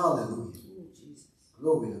 Yes. Hallelujah. Oh, Jesus.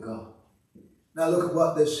 Glory to God. Now look at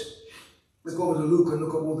what this. Let's go over to Luke and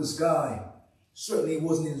look at what this guy. Certainly he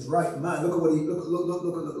wasn't in his right mind. Look at what he look.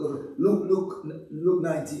 Luke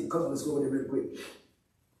 19. Come on, let's go over there real quick.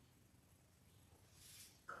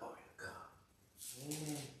 Glory to God.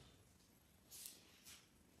 Amen.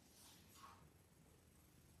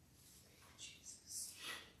 Jesus.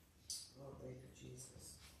 Oh, thank you, Jesus.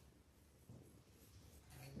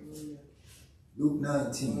 Hallelujah. Luke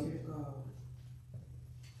 19. Glory to God.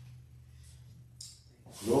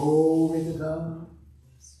 Glory to God.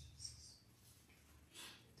 Yes, Jesus.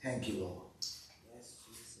 Thank you, Lord. Yes,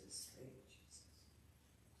 Jesus. Thank you, Jesus.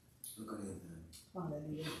 Look at it.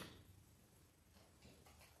 Hallelujah.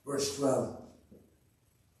 Verse 12.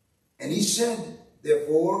 And he said,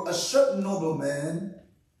 therefore, a certain nobleman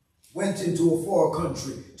went into a far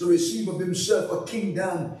country to receive of himself a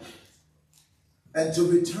kingdom and to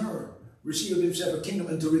return. Receive of himself a kingdom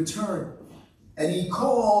and to return. And he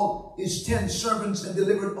called his 10 servants and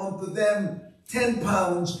delivered unto them 10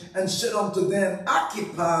 pounds and said unto them,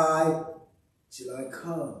 occupy till I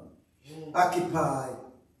come. Occupy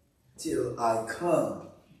till I come.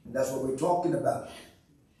 And that's what we're talking about.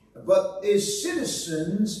 But his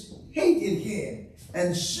citizens hated him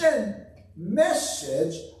and sent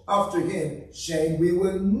message after him, saying, we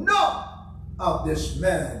will not have this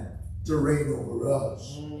man to reign over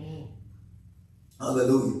us.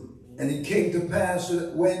 Hallelujah. And it came to pass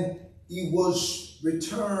that when he was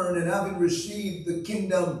returned and having received the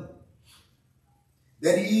kingdom,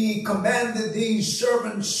 then he commanded these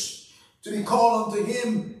servants to be called unto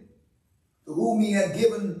him, to whom he had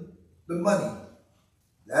given the money,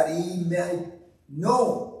 that he might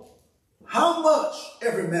know how much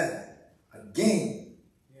every man had gained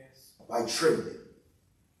by trading.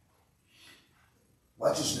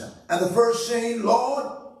 Watch this now. And the first saying,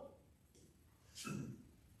 Lord,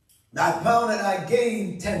 I pound and I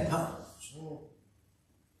gained 10 pounds.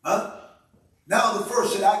 Huh? Now the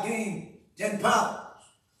first said, I gained 10 pounds.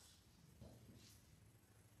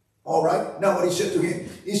 All right. Now what he said to him,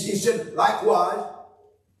 he said, likewise,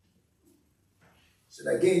 said,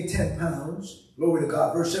 I gained 10 pounds. Glory to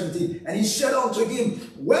God. Verse 17. And he said unto him,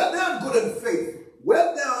 well done, good and faithful.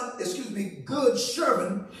 Well done, good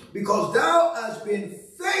servant, because thou hast been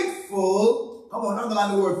faithful. Come on,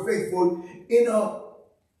 underline the word faithful.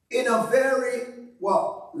 In a very,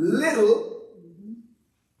 little,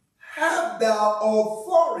 have thou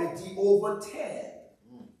authority over 10.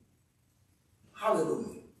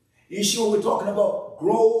 Hallelujah. You see what we're talking about?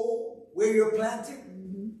 Grow where you're planted.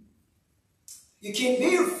 You can't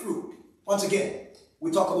bear fruit. Once again,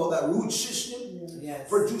 we talk about that root system. Yes.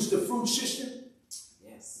 Produce the fruit system.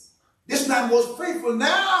 Yes. This man was faithful.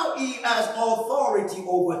 Now he has authority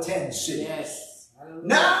over 10 cities. Yes. Hallelujah.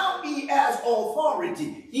 Now he has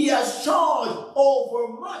authority. He has charge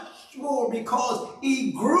over much more because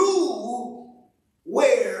he grew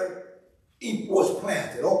where he was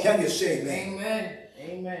planted. Oh, can you say amen? Amen.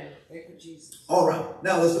 Amen. Thank you, Jesus. All right.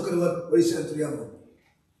 Now let's look at what he said to the other one.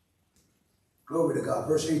 Glory to God.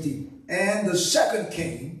 Verse 18. And the second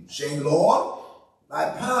came, saying, Lord, I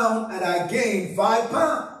pound and I gained 5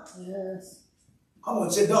 pounds. Yes. Come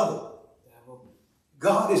on, say double.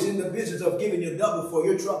 God is in the business of giving you double for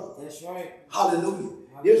your trouble. That's right. Hallelujah.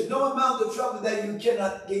 There's no amount of trouble that you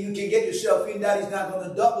can get yourself in that he's not going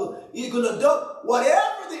to double. He's going to double.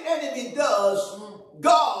 Whatever the enemy does,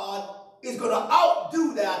 God is going to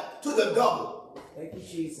outdo that to the double. Thank you,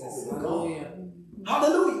 Jesus. Hallelujah.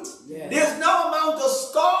 Hallelujah. Yes. There's no amount of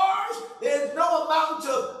scars. There's no amount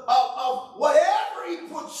of whatever he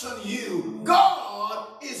puts on you.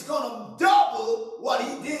 God is going to double what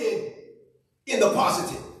he did in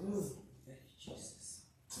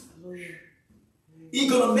Hallelujah. He's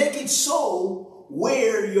going to make it so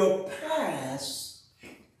where your past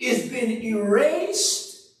is being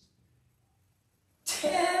erased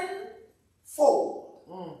tenfold.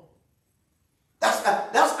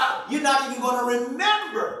 You're not even going to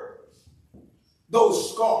remember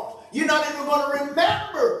those scars. You're not even going to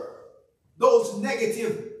remember those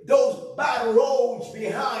negative, those bad roads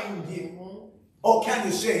behind you. Oh, can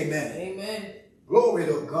you say amen? Amen. Glory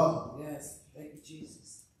to God. Yes. Thank you,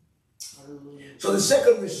 Jesus. Hallelujah. So the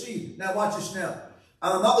second received. Now watch this now.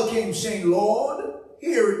 And another came saying, Lord,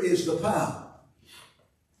 here is the pound,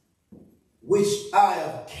 which I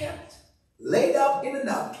have kept, laid up in a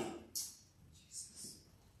napkin.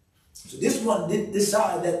 So this one did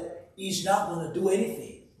decide that he's not going to do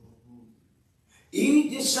anything. He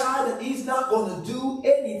decided he's not going to do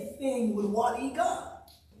anything with what he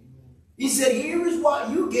got. He said, here is what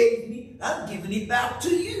you gave me. I'm giving it back to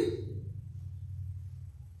you.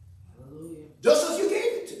 Hallelujah. Just as you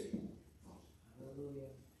gave it to me. Hallelujah.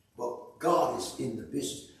 But God is in the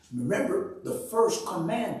business. Remember, the first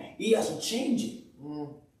command, he hasn't changed it.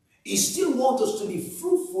 He still wants us to be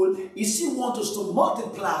fruitful. He still wants us to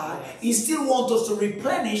multiply. He still wants us to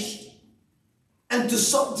replenish and to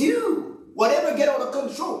subdue. Whatever get out of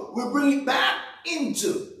control, we bring it back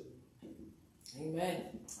into. Amen.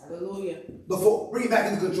 Hallelujah. Bring it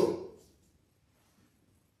back into control.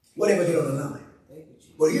 Whatever get on the line. Thank you,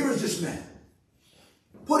 Jesus. But here is this man.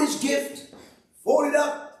 Put his gift, fold it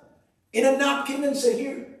up in a napkin and say,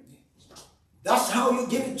 here. That's how you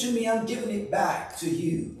give it to me. I'm giving it back to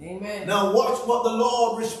you. Amen. Now watch what the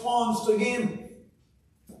Lord responds to him.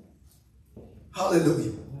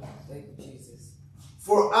 Hallelujah. Thank you, Jesus.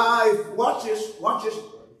 For I, watch this,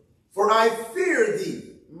 for I fear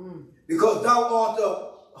thee, because thou art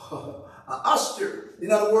a austere.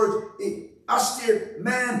 In other words, a austere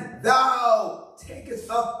man, thou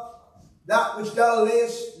takest up that which thou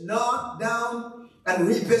layest not down, and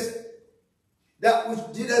reapest that which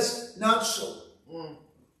didst not sow.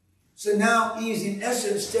 So now he is in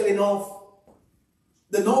essence telling off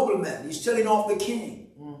the nobleman. He's telling off the king.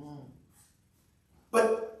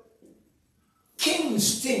 But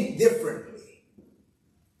kings think differently.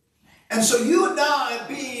 And so you and I,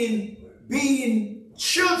 being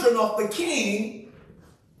children of the king,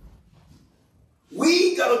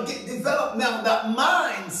 we got to develop now that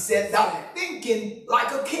mindset, that thinking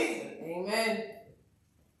like a king. Amen.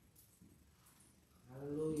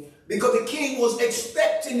 Hallelujah. Because the king was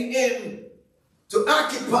expecting him to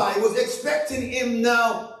occupy, was expecting him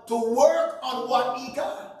now to work on what he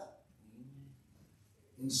got.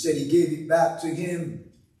 Instead, he gave it back to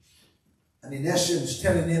him. And in essence,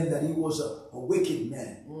 telling him that he was a wicked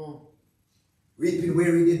man. Reaping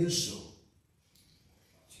where he didn't sow.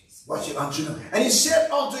 Watch it, unto him. And he said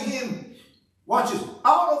unto him, watch it,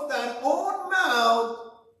 out of thine own mouth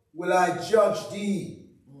will I judge thee.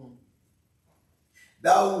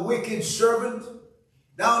 Thou wicked servant,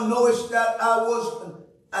 thou knowest that I was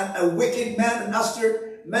a wicked man, an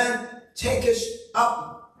austere man, takest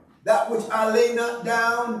up that which I lay not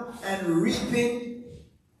down, and reaping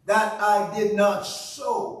that I did not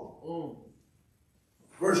sow.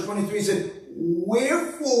 Verse 23 said,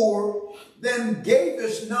 wherefore then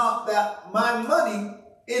gavest not that my money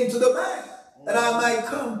into the bank, that I might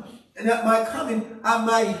come, and at my coming I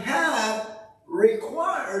might have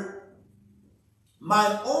required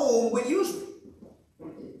my own with usury.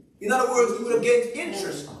 In other words, he would have gained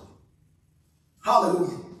interest.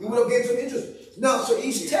 Hallelujah. He would have gained some interest. Now, so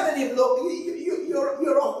he's telling him, look,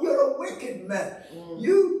 you're a wicked man.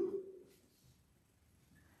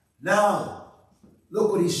 Now,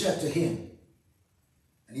 look what he said to him.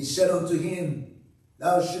 And he said unto him,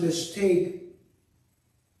 thou shouldest take,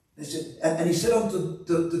 and he said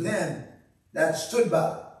unto them that stood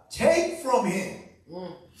by, take from him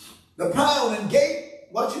the pound and give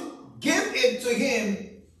it to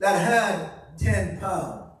him that had 10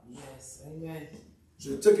 pounds. Yes, amen.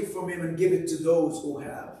 So he took it from him and gave it to those who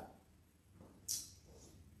have.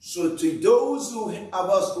 So to those of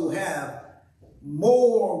us who have,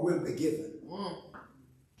 more will be given.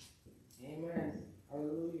 Amen.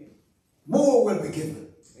 Hallelujah. More will be given.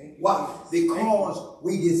 Why? Because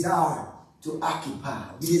we desire to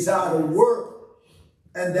occupy. We desire to work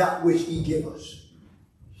and that which he gave us.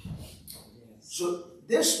 So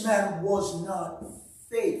this man was not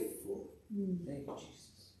faithful. Thank you,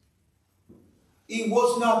 Jesus. He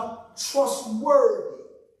was not trustworthy.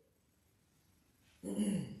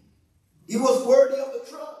 He was worthy of the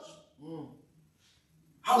trust.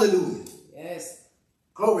 Hallelujah. Yes.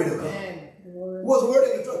 Glory to God. Amen. He was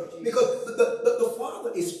worthy of the trust. Because the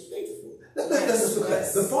Father is faithful.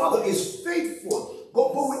 Yes. The Father is faithful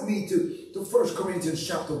Go with me to 1 Corinthians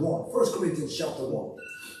chapter 1. 1 Corinthians chapter 1.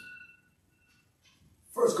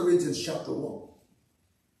 1 Corinthians chapter 1.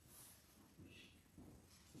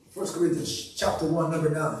 1 Corinthians chapter 1, number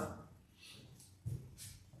 9.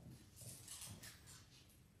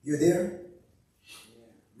 You there?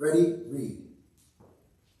 Ready? Read.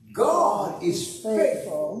 God is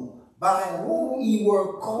faithful, by whom ye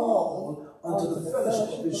were called unto the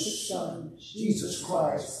fellowship of his Son, Jesus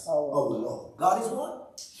Christ, our Lord. God is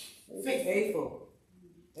what? Faithful.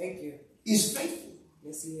 Thank you. He's faithful.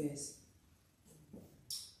 Yes, he is.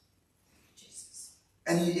 Jesus.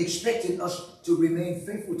 And he expected us to remain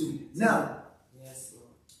faithful to him. Now, Yes, Lord.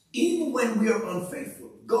 even when we are unfaithful,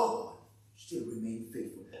 God still remains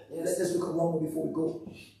faithful. Yes. Let's look at one more before we go.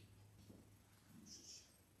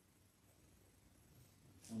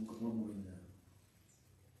 Look at one more in there.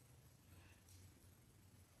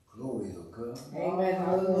 Glory to God. Amen.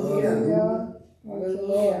 Hallelujah. Hallelujah.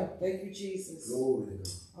 Hallelujah. Thank you, Jesus. Glory to God.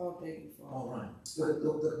 Oh, thank you, Father. All right.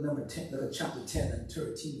 Look at number 10. Look at chapter 10 and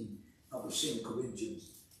 13 of the same Corinthians.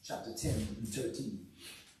 Chapter 10 and 13.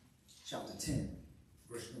 Chapter 10,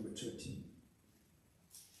 verse number 13.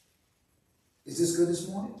 Is this good this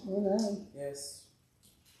morning? Amen. Yes.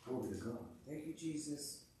 Glory to God. Thank you,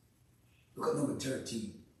 Jesus. Look at number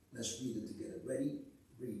 13. Let's read it together. Ready?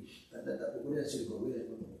 Read. Where did I say to go? Where did I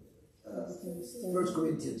go? 1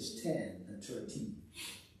 Corinthians 10 and 13.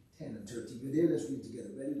 10 and 13. You're there? Let's read together.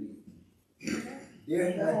 Ready? Read.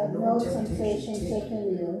 There had no temptation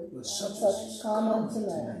taken you, but such such common to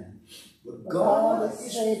man. But But God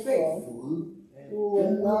is faithful, who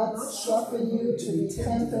will not suffer you to be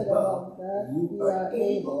tempted above that you are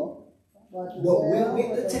able, but will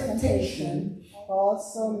with the temptation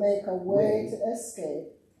also make a way to escape,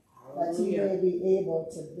 that you may be able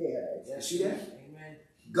to bear it. You see that? Amen.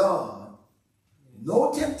 God,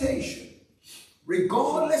 no temptation,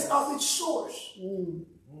 regardless of its source.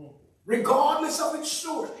 Regardless of its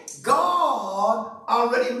source. God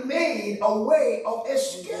already made a way of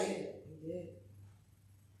escape. He did.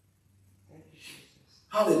 Thank you, Jesus.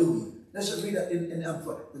 Hallelujah. Let's just read that in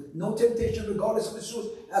no temptation, regardless of its source,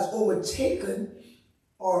 has overtaken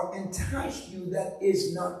or enticed you that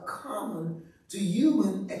is not common to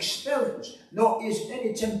human experience, nor is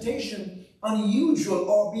any temptation unusual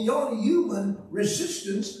or beyond human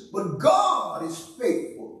resistance, but God is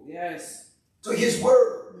faithful Yes. to his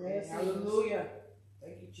word. Yes. Hallelujah.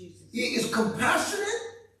 Thank you, Jesus. He is compassionate,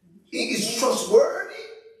 he is trustworthy,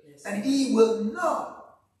 Yes. and he will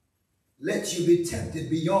not let you be tempted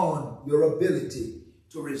beyond your ability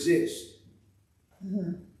to resist.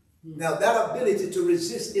 Now, that ability to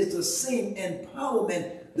resist is the same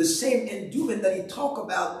empowerment, the same endurance that he talked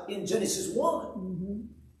about in Genesis 1.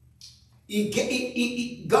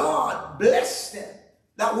 God blessed them.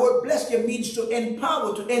 That word blessed them means to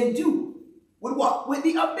empower, to endure. With what? With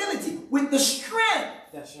the ability, with the strength,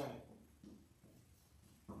 That's right.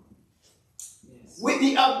 Yes. with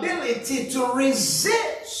the ability to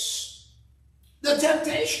resist the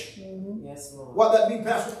temptation. Yes, Lord. What that mean,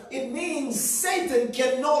 Pastor? It means Satan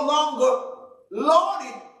can no longer lord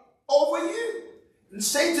it over you. And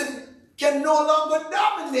Satan can no longer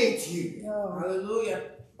dominate you. No. Hallelujah.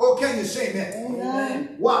 Or can you say that?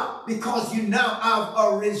 Amen. Why? Because you now have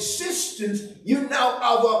a resistance. You now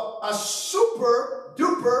have a super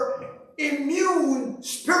duper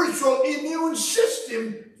spiritual immune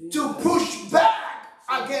system to push back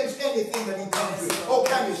against anything that he comes with. Oh,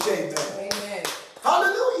 can you say that? Amen.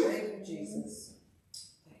 Hallelujah. Thank you, Jesus.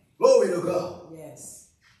 Glory to God. Yes.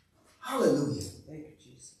 Hallelujah. Thank you,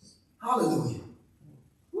 Jesus. Hallelujah.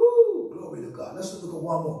 Woo. Glory to God. Let's look at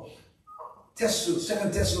one more. 2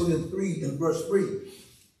 Thessalonians 3 and verse 3.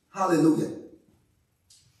 Hallelujah.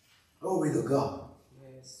 Glory to God.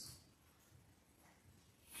 Yes.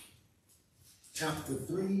 Chapter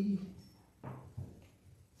 3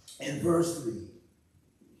 and verse 3.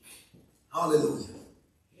 Hallelujah.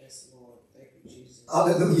 Yes, Lord. Thank you, Jesus.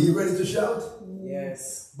 Hallelujah. You ready to shout?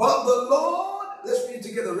 Yes. But the Lord, let's read it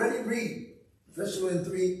together. Ready? Read. Thessalonians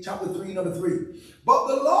 3, chapter 3, number 3. But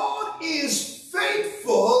the Lord is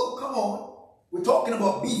faithful. Come on. We're talking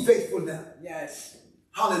about be faithful now. Yes.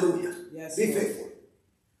 Hallelujah. Yes, Be Lord. faithful.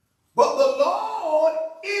 But the Lord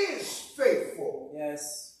is faithful,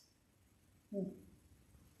 Yes.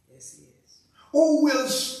 Yes, he is. who will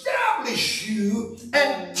establish you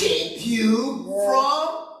and keep you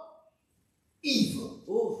from evil.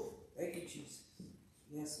 Oh, thank you, Jesus.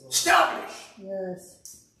 Yes, Lord. Establish.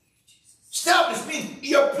 Yes. Establish means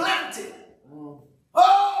you're planted. Oh.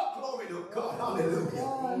 Oh, glory to God. Hallelujah.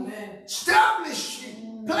 Amen. Established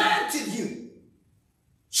you, planted you.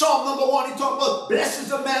 Psalm number 1, he talked about blessed is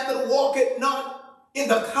the man that walketh not in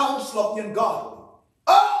the counsel of the ungodly.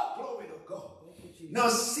 Oh, glory to God. Now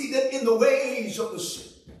seated in the ways of the sick.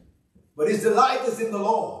 But his delight is in the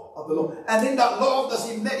law of the Lord. And in that law does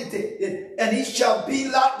he meditate. And he shall be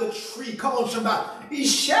like the tree. Come on, somebody. He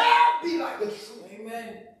shall be like the tree.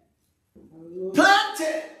 Amen.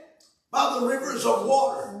 Planted by the rivers of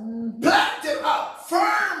water. Planted up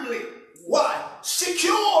firmly. Why?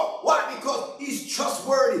 Secure. Why? Because he's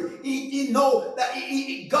trustworthy. He knows that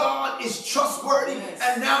God is trustworthy. Yes.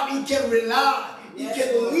 And now he can rely. Yes, he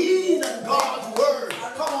can lean on God's word.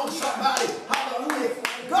 Come on, somebody. Hallelujah.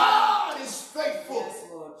 God is faithful. Yes,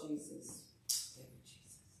 Lord Jesus.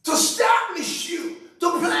 To establish you, to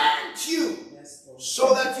plant you, Yes, Lord.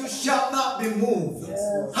 so that you shall not be moved.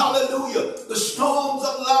 Yes. Hallelujah. The storms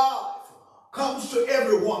of life comes to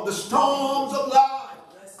everyone. The storms of life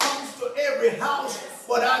comes to every house.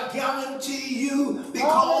 But I guarantee you,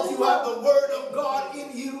 because you have the word of God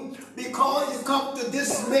in you, because you come to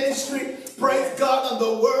this ministry, praise God, and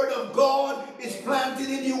the word of God is planted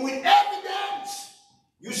in you with evidence,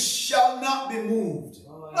 you shall not be moved.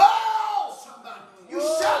 Oh, somebody, you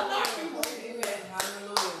shall not be moved. Amen.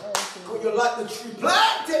 Hallelujah. For you're like the tree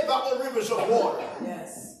planted by the rivers of water,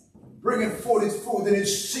 Yes. bringing forth its fruit in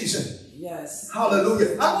its season. Yes.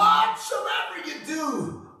 Hallelujah. And whatsoever you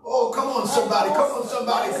do, oh, come on, somebody. Come on,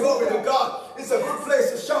 somebody. Glory to God. It's a good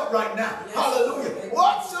place to shout right now. Yes. Hallelujah.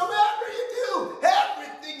 Whatsoever you do,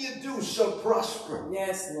 everything you do shall prosper.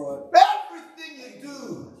 Yes, Lord. Everything you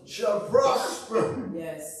do shall prosper.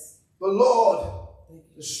 Yes. The Lord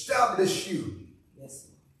establish you. Yes.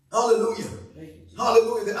 Hallelujah. Thank you, Jesus.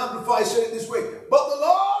 Hallelujah. The Amplified said it this way. But the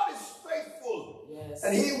Lord is faithful. Yes.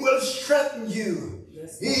 And he will strengthen you.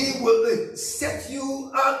 Yes. He will set you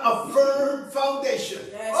on a firm foundation.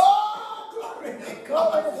 Yes. Oh, glory to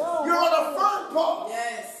God. You're on a firm part.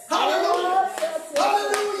 Yes. Hallelujah. Yes.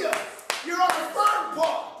 Hallelujah. You're on a firm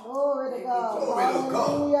part. Glory to God. Glory to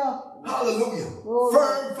God. Hallelujah. Glory.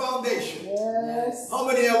 Firm foundation. Yes. How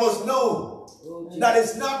many of us know that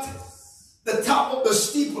it's not the top of the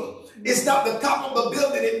steeple? It's not the top of the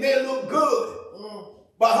building. It may look good.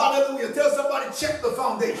 But hallelujah, tell somebody, check the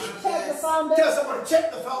foundation. Check the foundation. Tell somebody,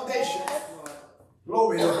 check the foundation. Yes, Lord.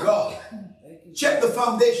 Glory to God. Thank you. Check the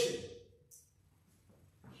foundation.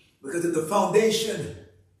 Because if the foundation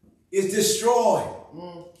is destroyed,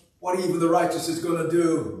 what even the righteous is going to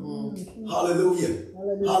do? Hallelujah.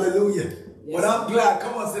 Hallelujah. But I'm glad.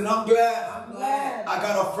 Come on, say, I'm glad. I'm glad. I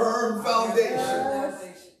got a firm foundation.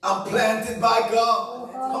 Yes. I'm planted by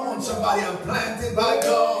God. Come on, somebody. I'm planted by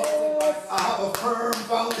God. I have a firm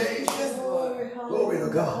foundation. Glory to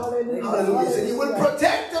God. Hallelujah. He said he will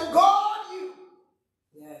protect and guard you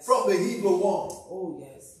Yes. from the evil one. Oh,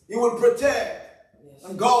 yes. He will protect Yes.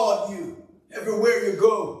 and guard you everywhere you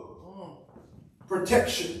go.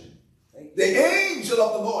 Protection. The angel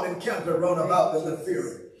of the Lord encamped around about them that fear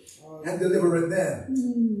him and delivering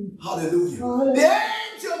them. Hallelujah. The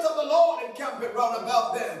angels of the Lord encamped around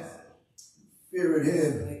about them, fearing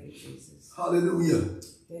him. Thank you, Jesus. Hallelujah.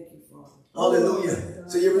 Thank you, Father. Hallelujah.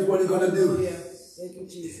 So here's what you're going to do. Hallelujah. Thank you,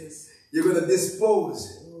 Jesus. You're going to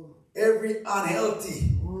dispose every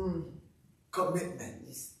unhealthy commitment.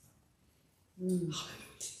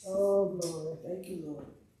 Oh, glory. Thank you, Lord.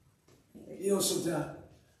 You know, sometimes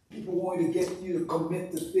people want you to get you to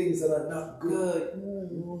commit to things that are not good.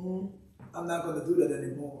 Good. I'm not going to do that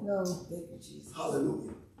anymore. No. Thank you, Jesus.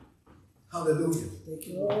 Hallelujah. Hallelujah. Thank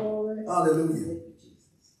you, Lord. Glory. Hallelujah. Thank you, Jesus.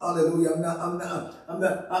 Hallelujah.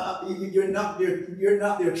 You're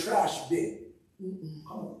not their trash bin.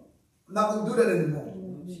 Come on. I'm not going to do that anymore.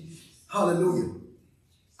 Hallelujah.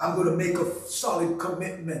 I'm going to make a solid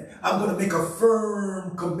commitment. I'm going to make a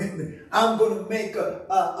firm commitment. I'm going to make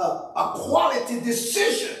a quality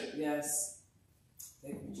decision. Yes.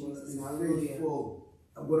 Thank you, I'm going to Jesus. be Hallelujah. faithful.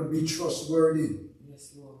 I'm going to be trustworthy.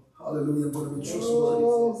 Yes, Lord. Hallelujah. I'm going to be Oh,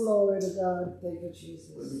 trustworthy. glory to God. Thank you, Jesus.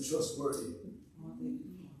 I'm going to be trustworthy. Oh, thank you.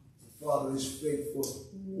 The Father is faithful.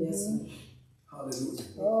 Yes, Lord. Hallelujah.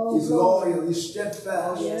 Oh, He's glory. loyal. He's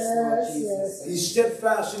steadfast. Oh, yes, Lord Yes, Jesus. yes. He's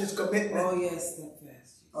steadfast in his commitment. Oh, yes,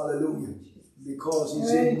 steadfast. Hallelujah. Because he's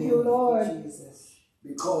Thank in me. you, Lord. Thank you, Jesus.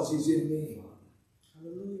 Because he's in me.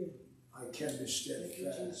 Hallelujah. I can be Thank you,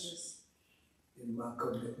 steadfast Jesus. in my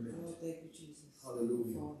commitment. Oh, thank you, Jesus.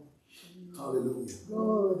 Hallelujah. Father. Hallelujah.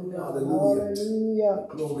 Glory to God. Hallelujah. Hallelujah.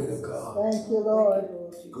 Glory to God. Thank you, Lord. Thank you,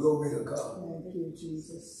 Lord Jesus. Glory to God. Thank you,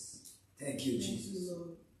 Jesus. Thank you, Thank you, Jesus. Lord.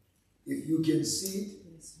 If you can see it,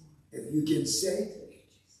 Yes, Lord. if you can say it, Thank you,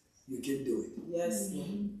 Jesus. you can do it. Yes, Lord.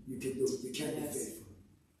 You can do it. You can be Yes. faithful.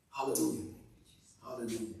 Hallelujah.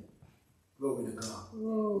 Hallelujah. Glory to God.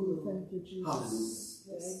 Oh, thank you, Jesus.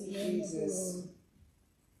 Hallelujah. Bless the Thank you, name of the Jesus. Lord.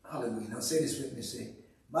 Hallelujah. Now say this with me. Say,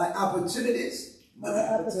 my opportunities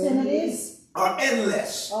are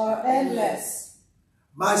endless.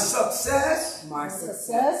 My success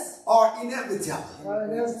are inevitable.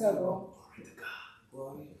 Glory to God.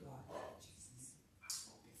 Glory to God.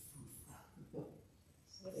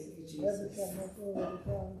 Thank you, Jesus.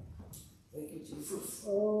 Thank you, Jesus.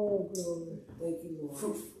 Oh, glory. Thank you, Lord.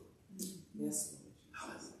 Fruitful. Yes,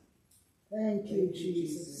 Lord. Thank you,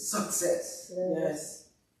 Jesus. Success Yes.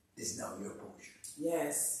 is now your portion.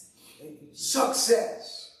 Yes. Thank you, Jesus.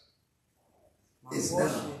 Success My is portion.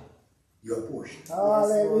 now your portion.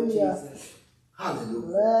 Hallelujah. Yes, Lord Jesus. Hallelujah.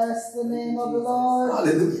 Bless the name of the Lord.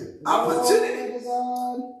 Hallelujah. Opportunities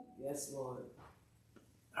God. Yes, Lord.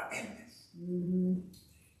 are endless Mm-hmm.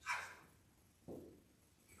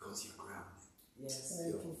 because you're grounded. Yes.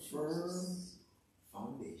 You're a firm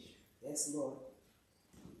foundation. Yes, Lord.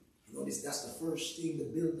 You notice that's the first thing the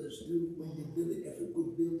builders do when they build it. Every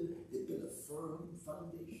good builder, they build a firm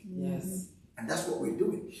foundation. Yes. And that's what we're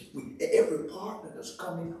doing. Every partner that's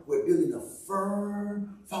coming, we're building a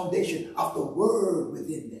firm foundation of the word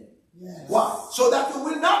within them. Yes. Why? So that you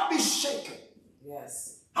will not be shaken.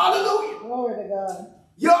 Yes. Hallelujah. Glory to God.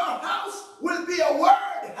 Your house will be a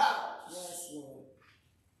word house. Yes, Lord.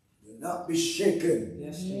 Will not be shaken.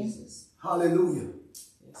 Yes, Jesus. Hallelujah.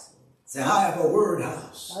 Yes, Lord. Say, I have a word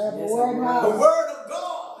house. I have Yes, a word the house. The word of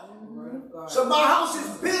God. The word of God. So my house is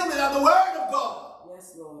building on the word of God.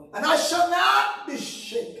 Yes, Lord. And I shall not be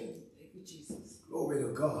shaken. Thank you, Jesus. Glory to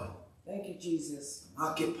God. Thank you, Jesus.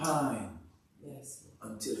 Occupying Yes,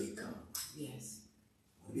 Lord. until he comes. Yes.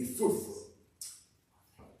 Be fruitful.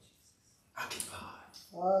 Occupy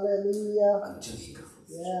Hallelujah. until he comes.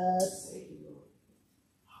 Yes. Thank you, Lord.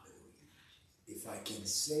 Hallelujah. If I can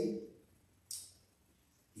say,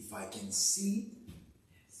 if I can see,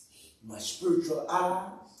 my spiritual eyes,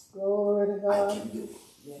 Glory to I God. can do it.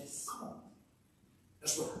 Yes. Come on.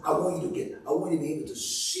 That's what I want you to get. I want you to be able to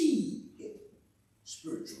see it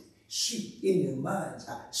spiritually. See in your mind's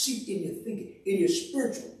eye. See in your thinking, in your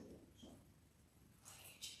spiritual.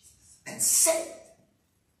 And say it.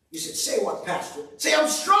 You said, say what, Pastor? Say, I'm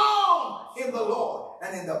strong in the Lord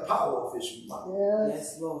and in the power of his might. Yes.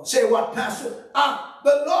 Yes, Lord. Say what, Pastor?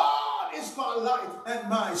 The Lord is my life and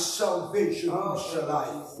my salvation. Whom shall I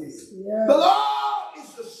fear? Yes. The Lord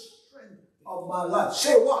is the strength of my life.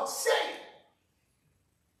 Say what? Say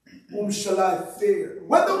it. Whom shall I fear?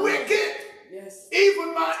 When the wicked, Yes.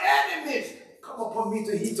 even my enemies, come upon me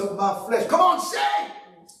to eat up my flesh. Come on, say.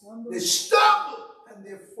 They stumble and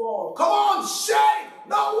they fall. Come on, say.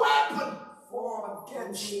 No weapon formed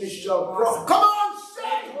against me shall prosper. Come on,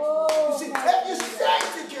 say. You see, if you say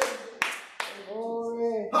it, you can.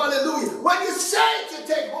 Glory. Hallelujah. When you say it,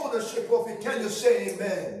 you take ownership of it. Can you say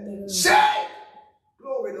amen? Say.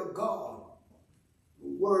 Glory to God. The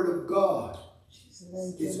word of God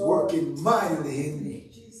is working mightily in me.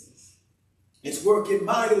 It's working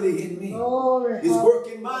mightily in me. Glory. It's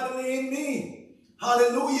working mightily in me.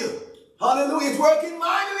 Hallelujah. Hallelujah. It's working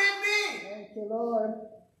mightily in me. Thank you, Lord.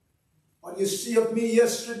 What you see of me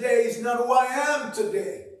yesterday is not who I am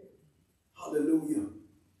today. Hallelujah.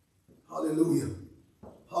 Hallelujah.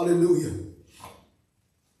 Hallelujah.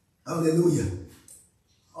 Hallelujah.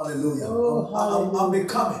 Hallelujah. Oh, I'm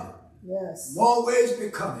becoming. Yes. I'm always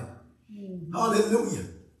becoming. Hallelujah.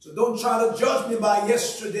 So don't try to judge me by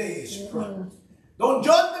yesterday's progress. Don't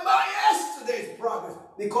judge me by yesterday's progress.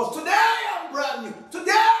 Because today I'm brand new.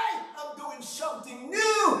 Today I'm doing something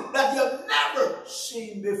new that you've never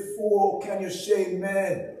seen before. Can you say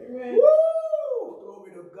amen? Amen. Woo!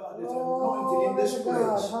 Glory to God. There's anointing in this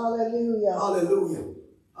place. Hallelujah. Hallelujah.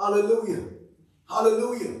 Hallelujah.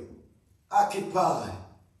 Hallelujah. Occupy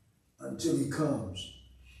until he comes.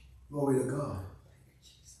 Glory to God.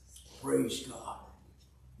 Praise God.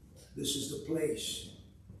 This is the place.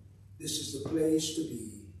 This is the place to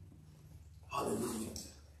be. Hallelujah.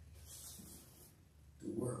 To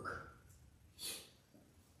work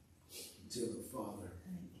until the Father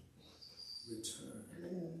returns.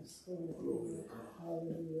 Yes. Glory to God.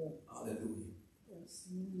 Hallelujah. Hallelujah. Yes.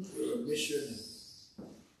 We're a mission,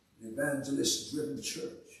 evangelist-driven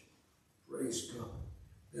church. Praise God.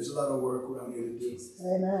 There's a lot of work around here to do.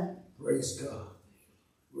 Amen. Praise God.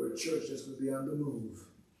 We're a church that's going to be on the move.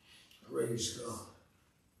 Praise God.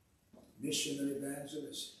 Mission and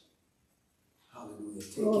evangelist. Hallelujah.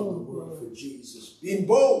 Taking the word for Jesus. Being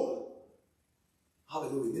bold.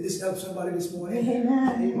 Hallelujah. Did this help somebody this morning?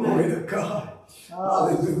 Amen. Glory to God.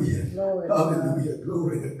 Hallelujah. Glory to Hallelujah.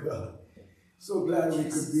 Glory to God. So glad we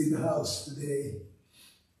could be in the house today.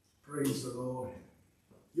 Praise the Lord.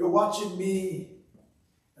 You're watching me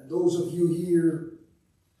and those of you here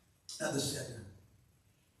at the center.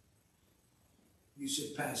 You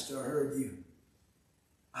said, Pastor, I heard you.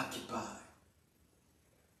 Occupy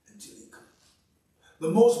until he comes.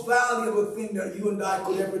 The most valuable thing that you and I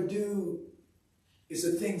could ever do is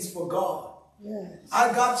the things for God. Yes.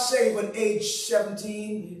 I got saved at age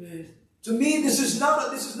 17. Amen. To me, this is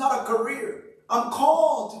not a career. I'm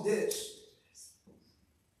called to this.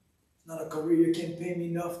 It's not a career. You can't pay me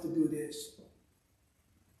enough to do this.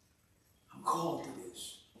 I'm called to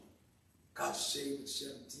this. Got saved at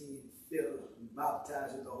 17, filled and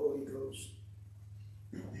baptized in the Holy Ghost.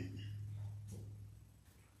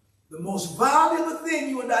 The most valuable thing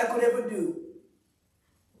you and I could ever do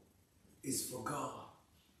is for God.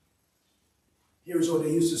 Here's what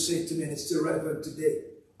they used to say to me, and it's still relevant today.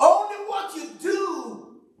 Only what you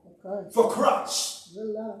do for Christ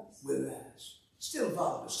will last. Still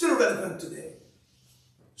valuable, still relevant today.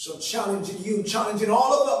 So challenging you, challenging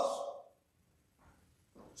all of us,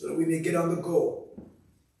 so that we may get on the goal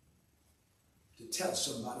to tell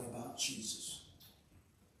somebody about Jesus.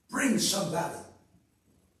 Bring somebody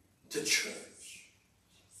to church.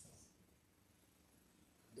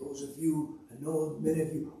 Those of you, I know many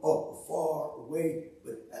of you are far away,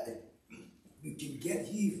 but you can get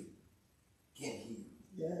here. Get here.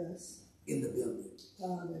 Yes. In the building.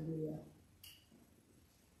 Hallelujah.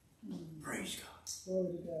 Praise God.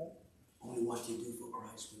 Glory to God. Only what you do for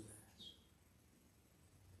Christ will last.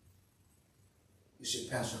 You say,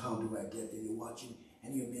 Pastor, how do I get there? You're watching,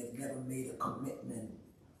 and you may have never made a commitment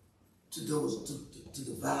to those, to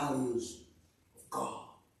the values of God,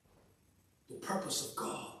 the purpose of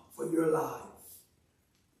God for your life.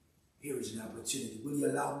 Here is an opportunity. Will you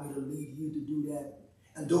allow me to lead you to do that?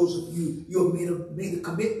 And those of you, you have made a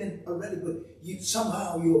commitment already, but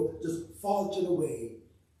somehow you'll just falter away,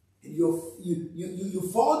 and you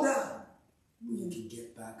fall down. You can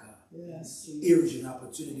get back up. Yes. Here is an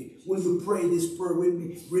opportunity. Will you pray this prayer with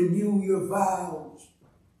me? Renew your vows.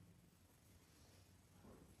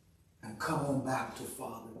 And come on back to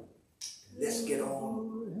Father. Let's get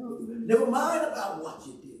on. Never mind about what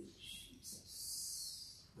you did.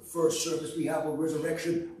 The first service we have of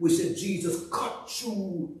resurrection, we said Jesus cut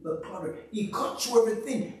through the clutter. He cut through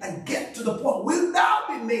everything and get to the point. Will thou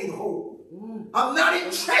be made whole? I'm not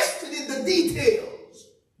interested in the details.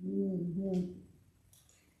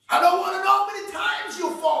 I don't want to know how many times you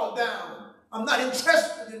fall down. I'm not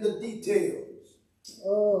interested in the details.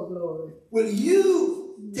 Oh, glory. Will you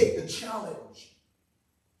take the challenge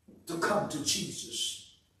to come to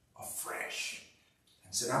Jesus afresh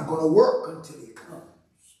and say, I'm going to work until he comes.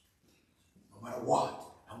 No matter what,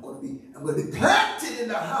 I'm going to be planted in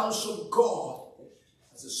the house of God.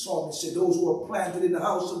 As the psalmist said, those who are planted in the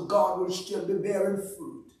house of God will still be bearing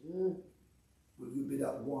fruit. Will you be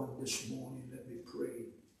that one this morning? Let me pray.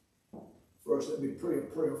 First, let me pray a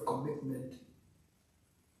prayer of commitment.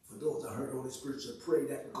 For those that heard the Holy Spirit to pray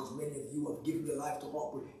that, because many of you have given your life to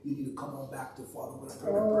God, you need to come on back to Father. I'm going to pray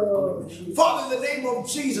a prayer of commitment. Father, in the name of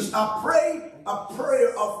Jesus, I pray a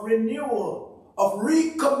prayer of renewal, of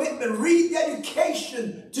recommitment,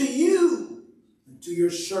 rededication to you and to your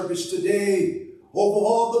service today. Over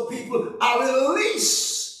all the people, I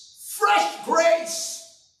release fresh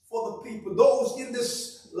grace for the people, those in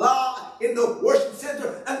this live, in the worship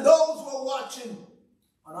center, and those who are watching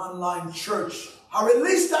an online church. I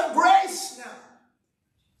release that grace now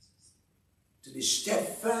to be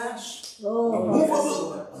steadfast,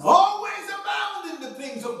 immovable, and always abound in the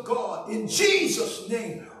things of God. In Jesus'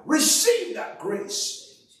 name, receive that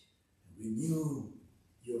grace. Renew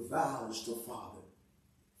your vows to Father.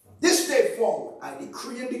 From this day forward, I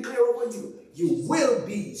decree and declare over you, you will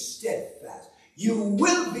be steadfast. You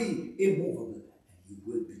will be immovable. And you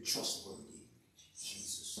will be trustworthy. In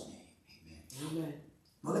Jesus' name, amen. Amen.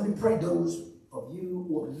 Now let me pray those of you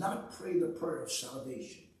who have not prayed the prayer of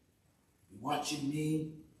salvation. You're watching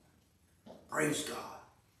me. Praise God.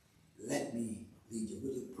 Let me lead you.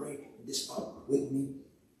 Will you pray this up with me?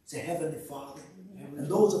 Say, Heavenly Father. And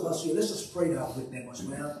those of us here, let's just pray that with them as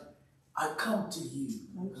well. I come to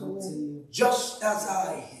you. Just as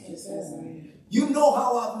I am. You know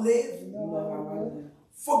how I've lived.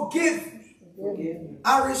 Forgive me.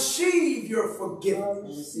 I receive your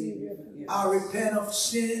forgiveness. I repent of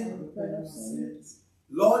sin.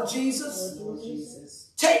 Lord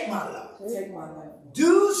Jesus, take my life.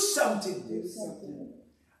 Do something.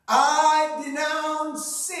 I denounce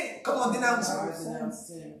sin. Come on, denounce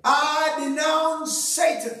sin. I denounce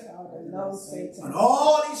Satan. And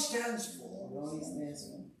all he stands for.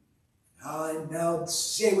 I now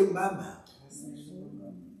say with my mouth,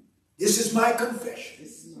 this is my confession.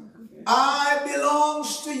 I belong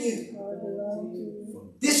to you. From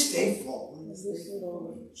this day forward. In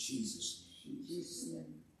Jesus' name.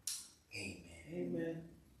 Amen. Amen.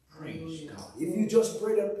 Praise God. If you just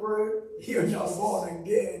prayed that prayer, you're not born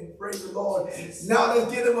again. Praise the Lord. Now let's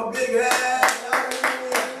give him a big hand.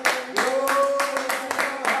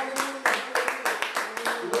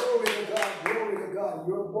 Glory to God. Glory to God.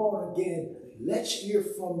 You're born again. Let's hear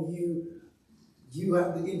from you. You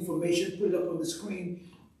have the information. Put it up on the screen.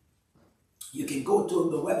 You can go to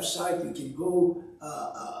the website. You can go,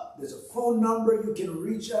 there's a phone number. You can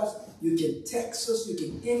reach us. You can text us. You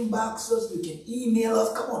can inbox us. You can email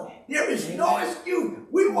us. Come on. There is no excuse.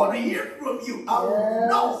 We want to hear from you. I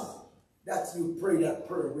know that you pray that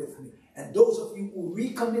prayer with me. And those of you who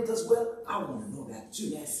recommit as well, I want to know that too.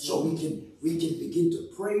 Yes, so we can begin to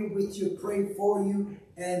pray with you, pray for you,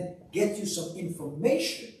 and get you some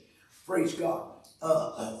information. Praise God.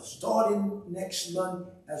 Starting next month,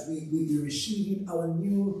 as we be receiving our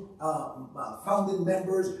new founding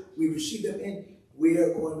members, we receive them in. We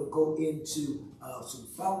are going to go into some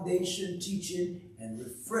foundation teaching and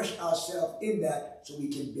refresh ourselves in that, so we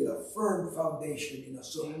can build a firm foundation in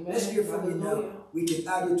us. So let's hear from you now. We can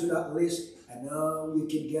add you to that list, and we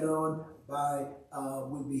can get on by.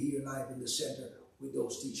 We'll be here live in the center with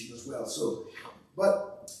those teaching as well. So,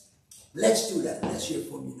 but let's do that. Let's hear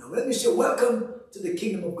from you now. Let me say, welcome to the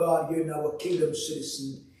kingdom of God. You're now a kingdom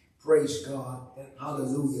citizen. Praise God.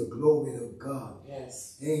 Hallelujah. Glory to God.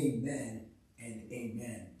 Yes. Amen and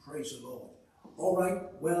amen. Praise the Lord. All right.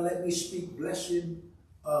 Well, let me speak blessing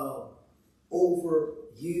over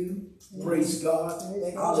you. Yes. Praise God.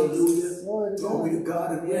 Yes. Hallelujah. Glory to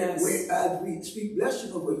God. And as we speak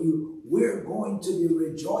blessing over you, we're going to be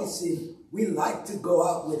rejoicing. We like to go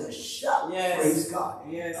out with a shout. Yes. Praise God.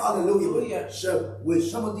 Yes. Hallelujah. So with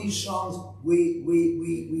some of these songs, we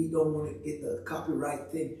don't want to get the copyright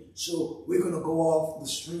thing. So we're going to go off the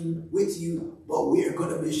stream with you, but we're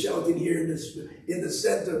going to be shouting here in the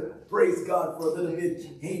center. Praise God for a little bit.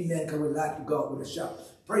 Amen. Because we like to go out with a shout.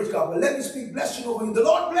 Praise God. But let me speak blessing over you. The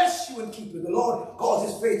Lord bless you and keep you. The Lord cause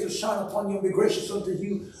his face to shine upon you and be gracious unto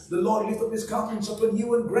you. The Lord lift up his countenance upon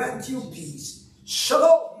you and grant you peace.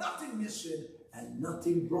 Shalom, nothing missing and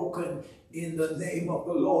nothing broken in the name of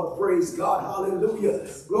the Lord. Praise God. Hallelujah.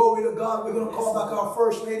 Glory to God. We're going to call back our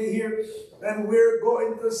first lady here, and we're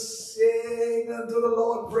going to sing unto the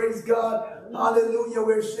Lord. Praise God. Hallelujah.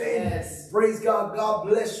 We're saying, praise God. God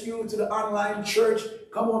bless you to the online church.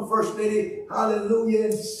 Come on, first lady. Hallelujah.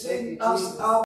 And sing us out.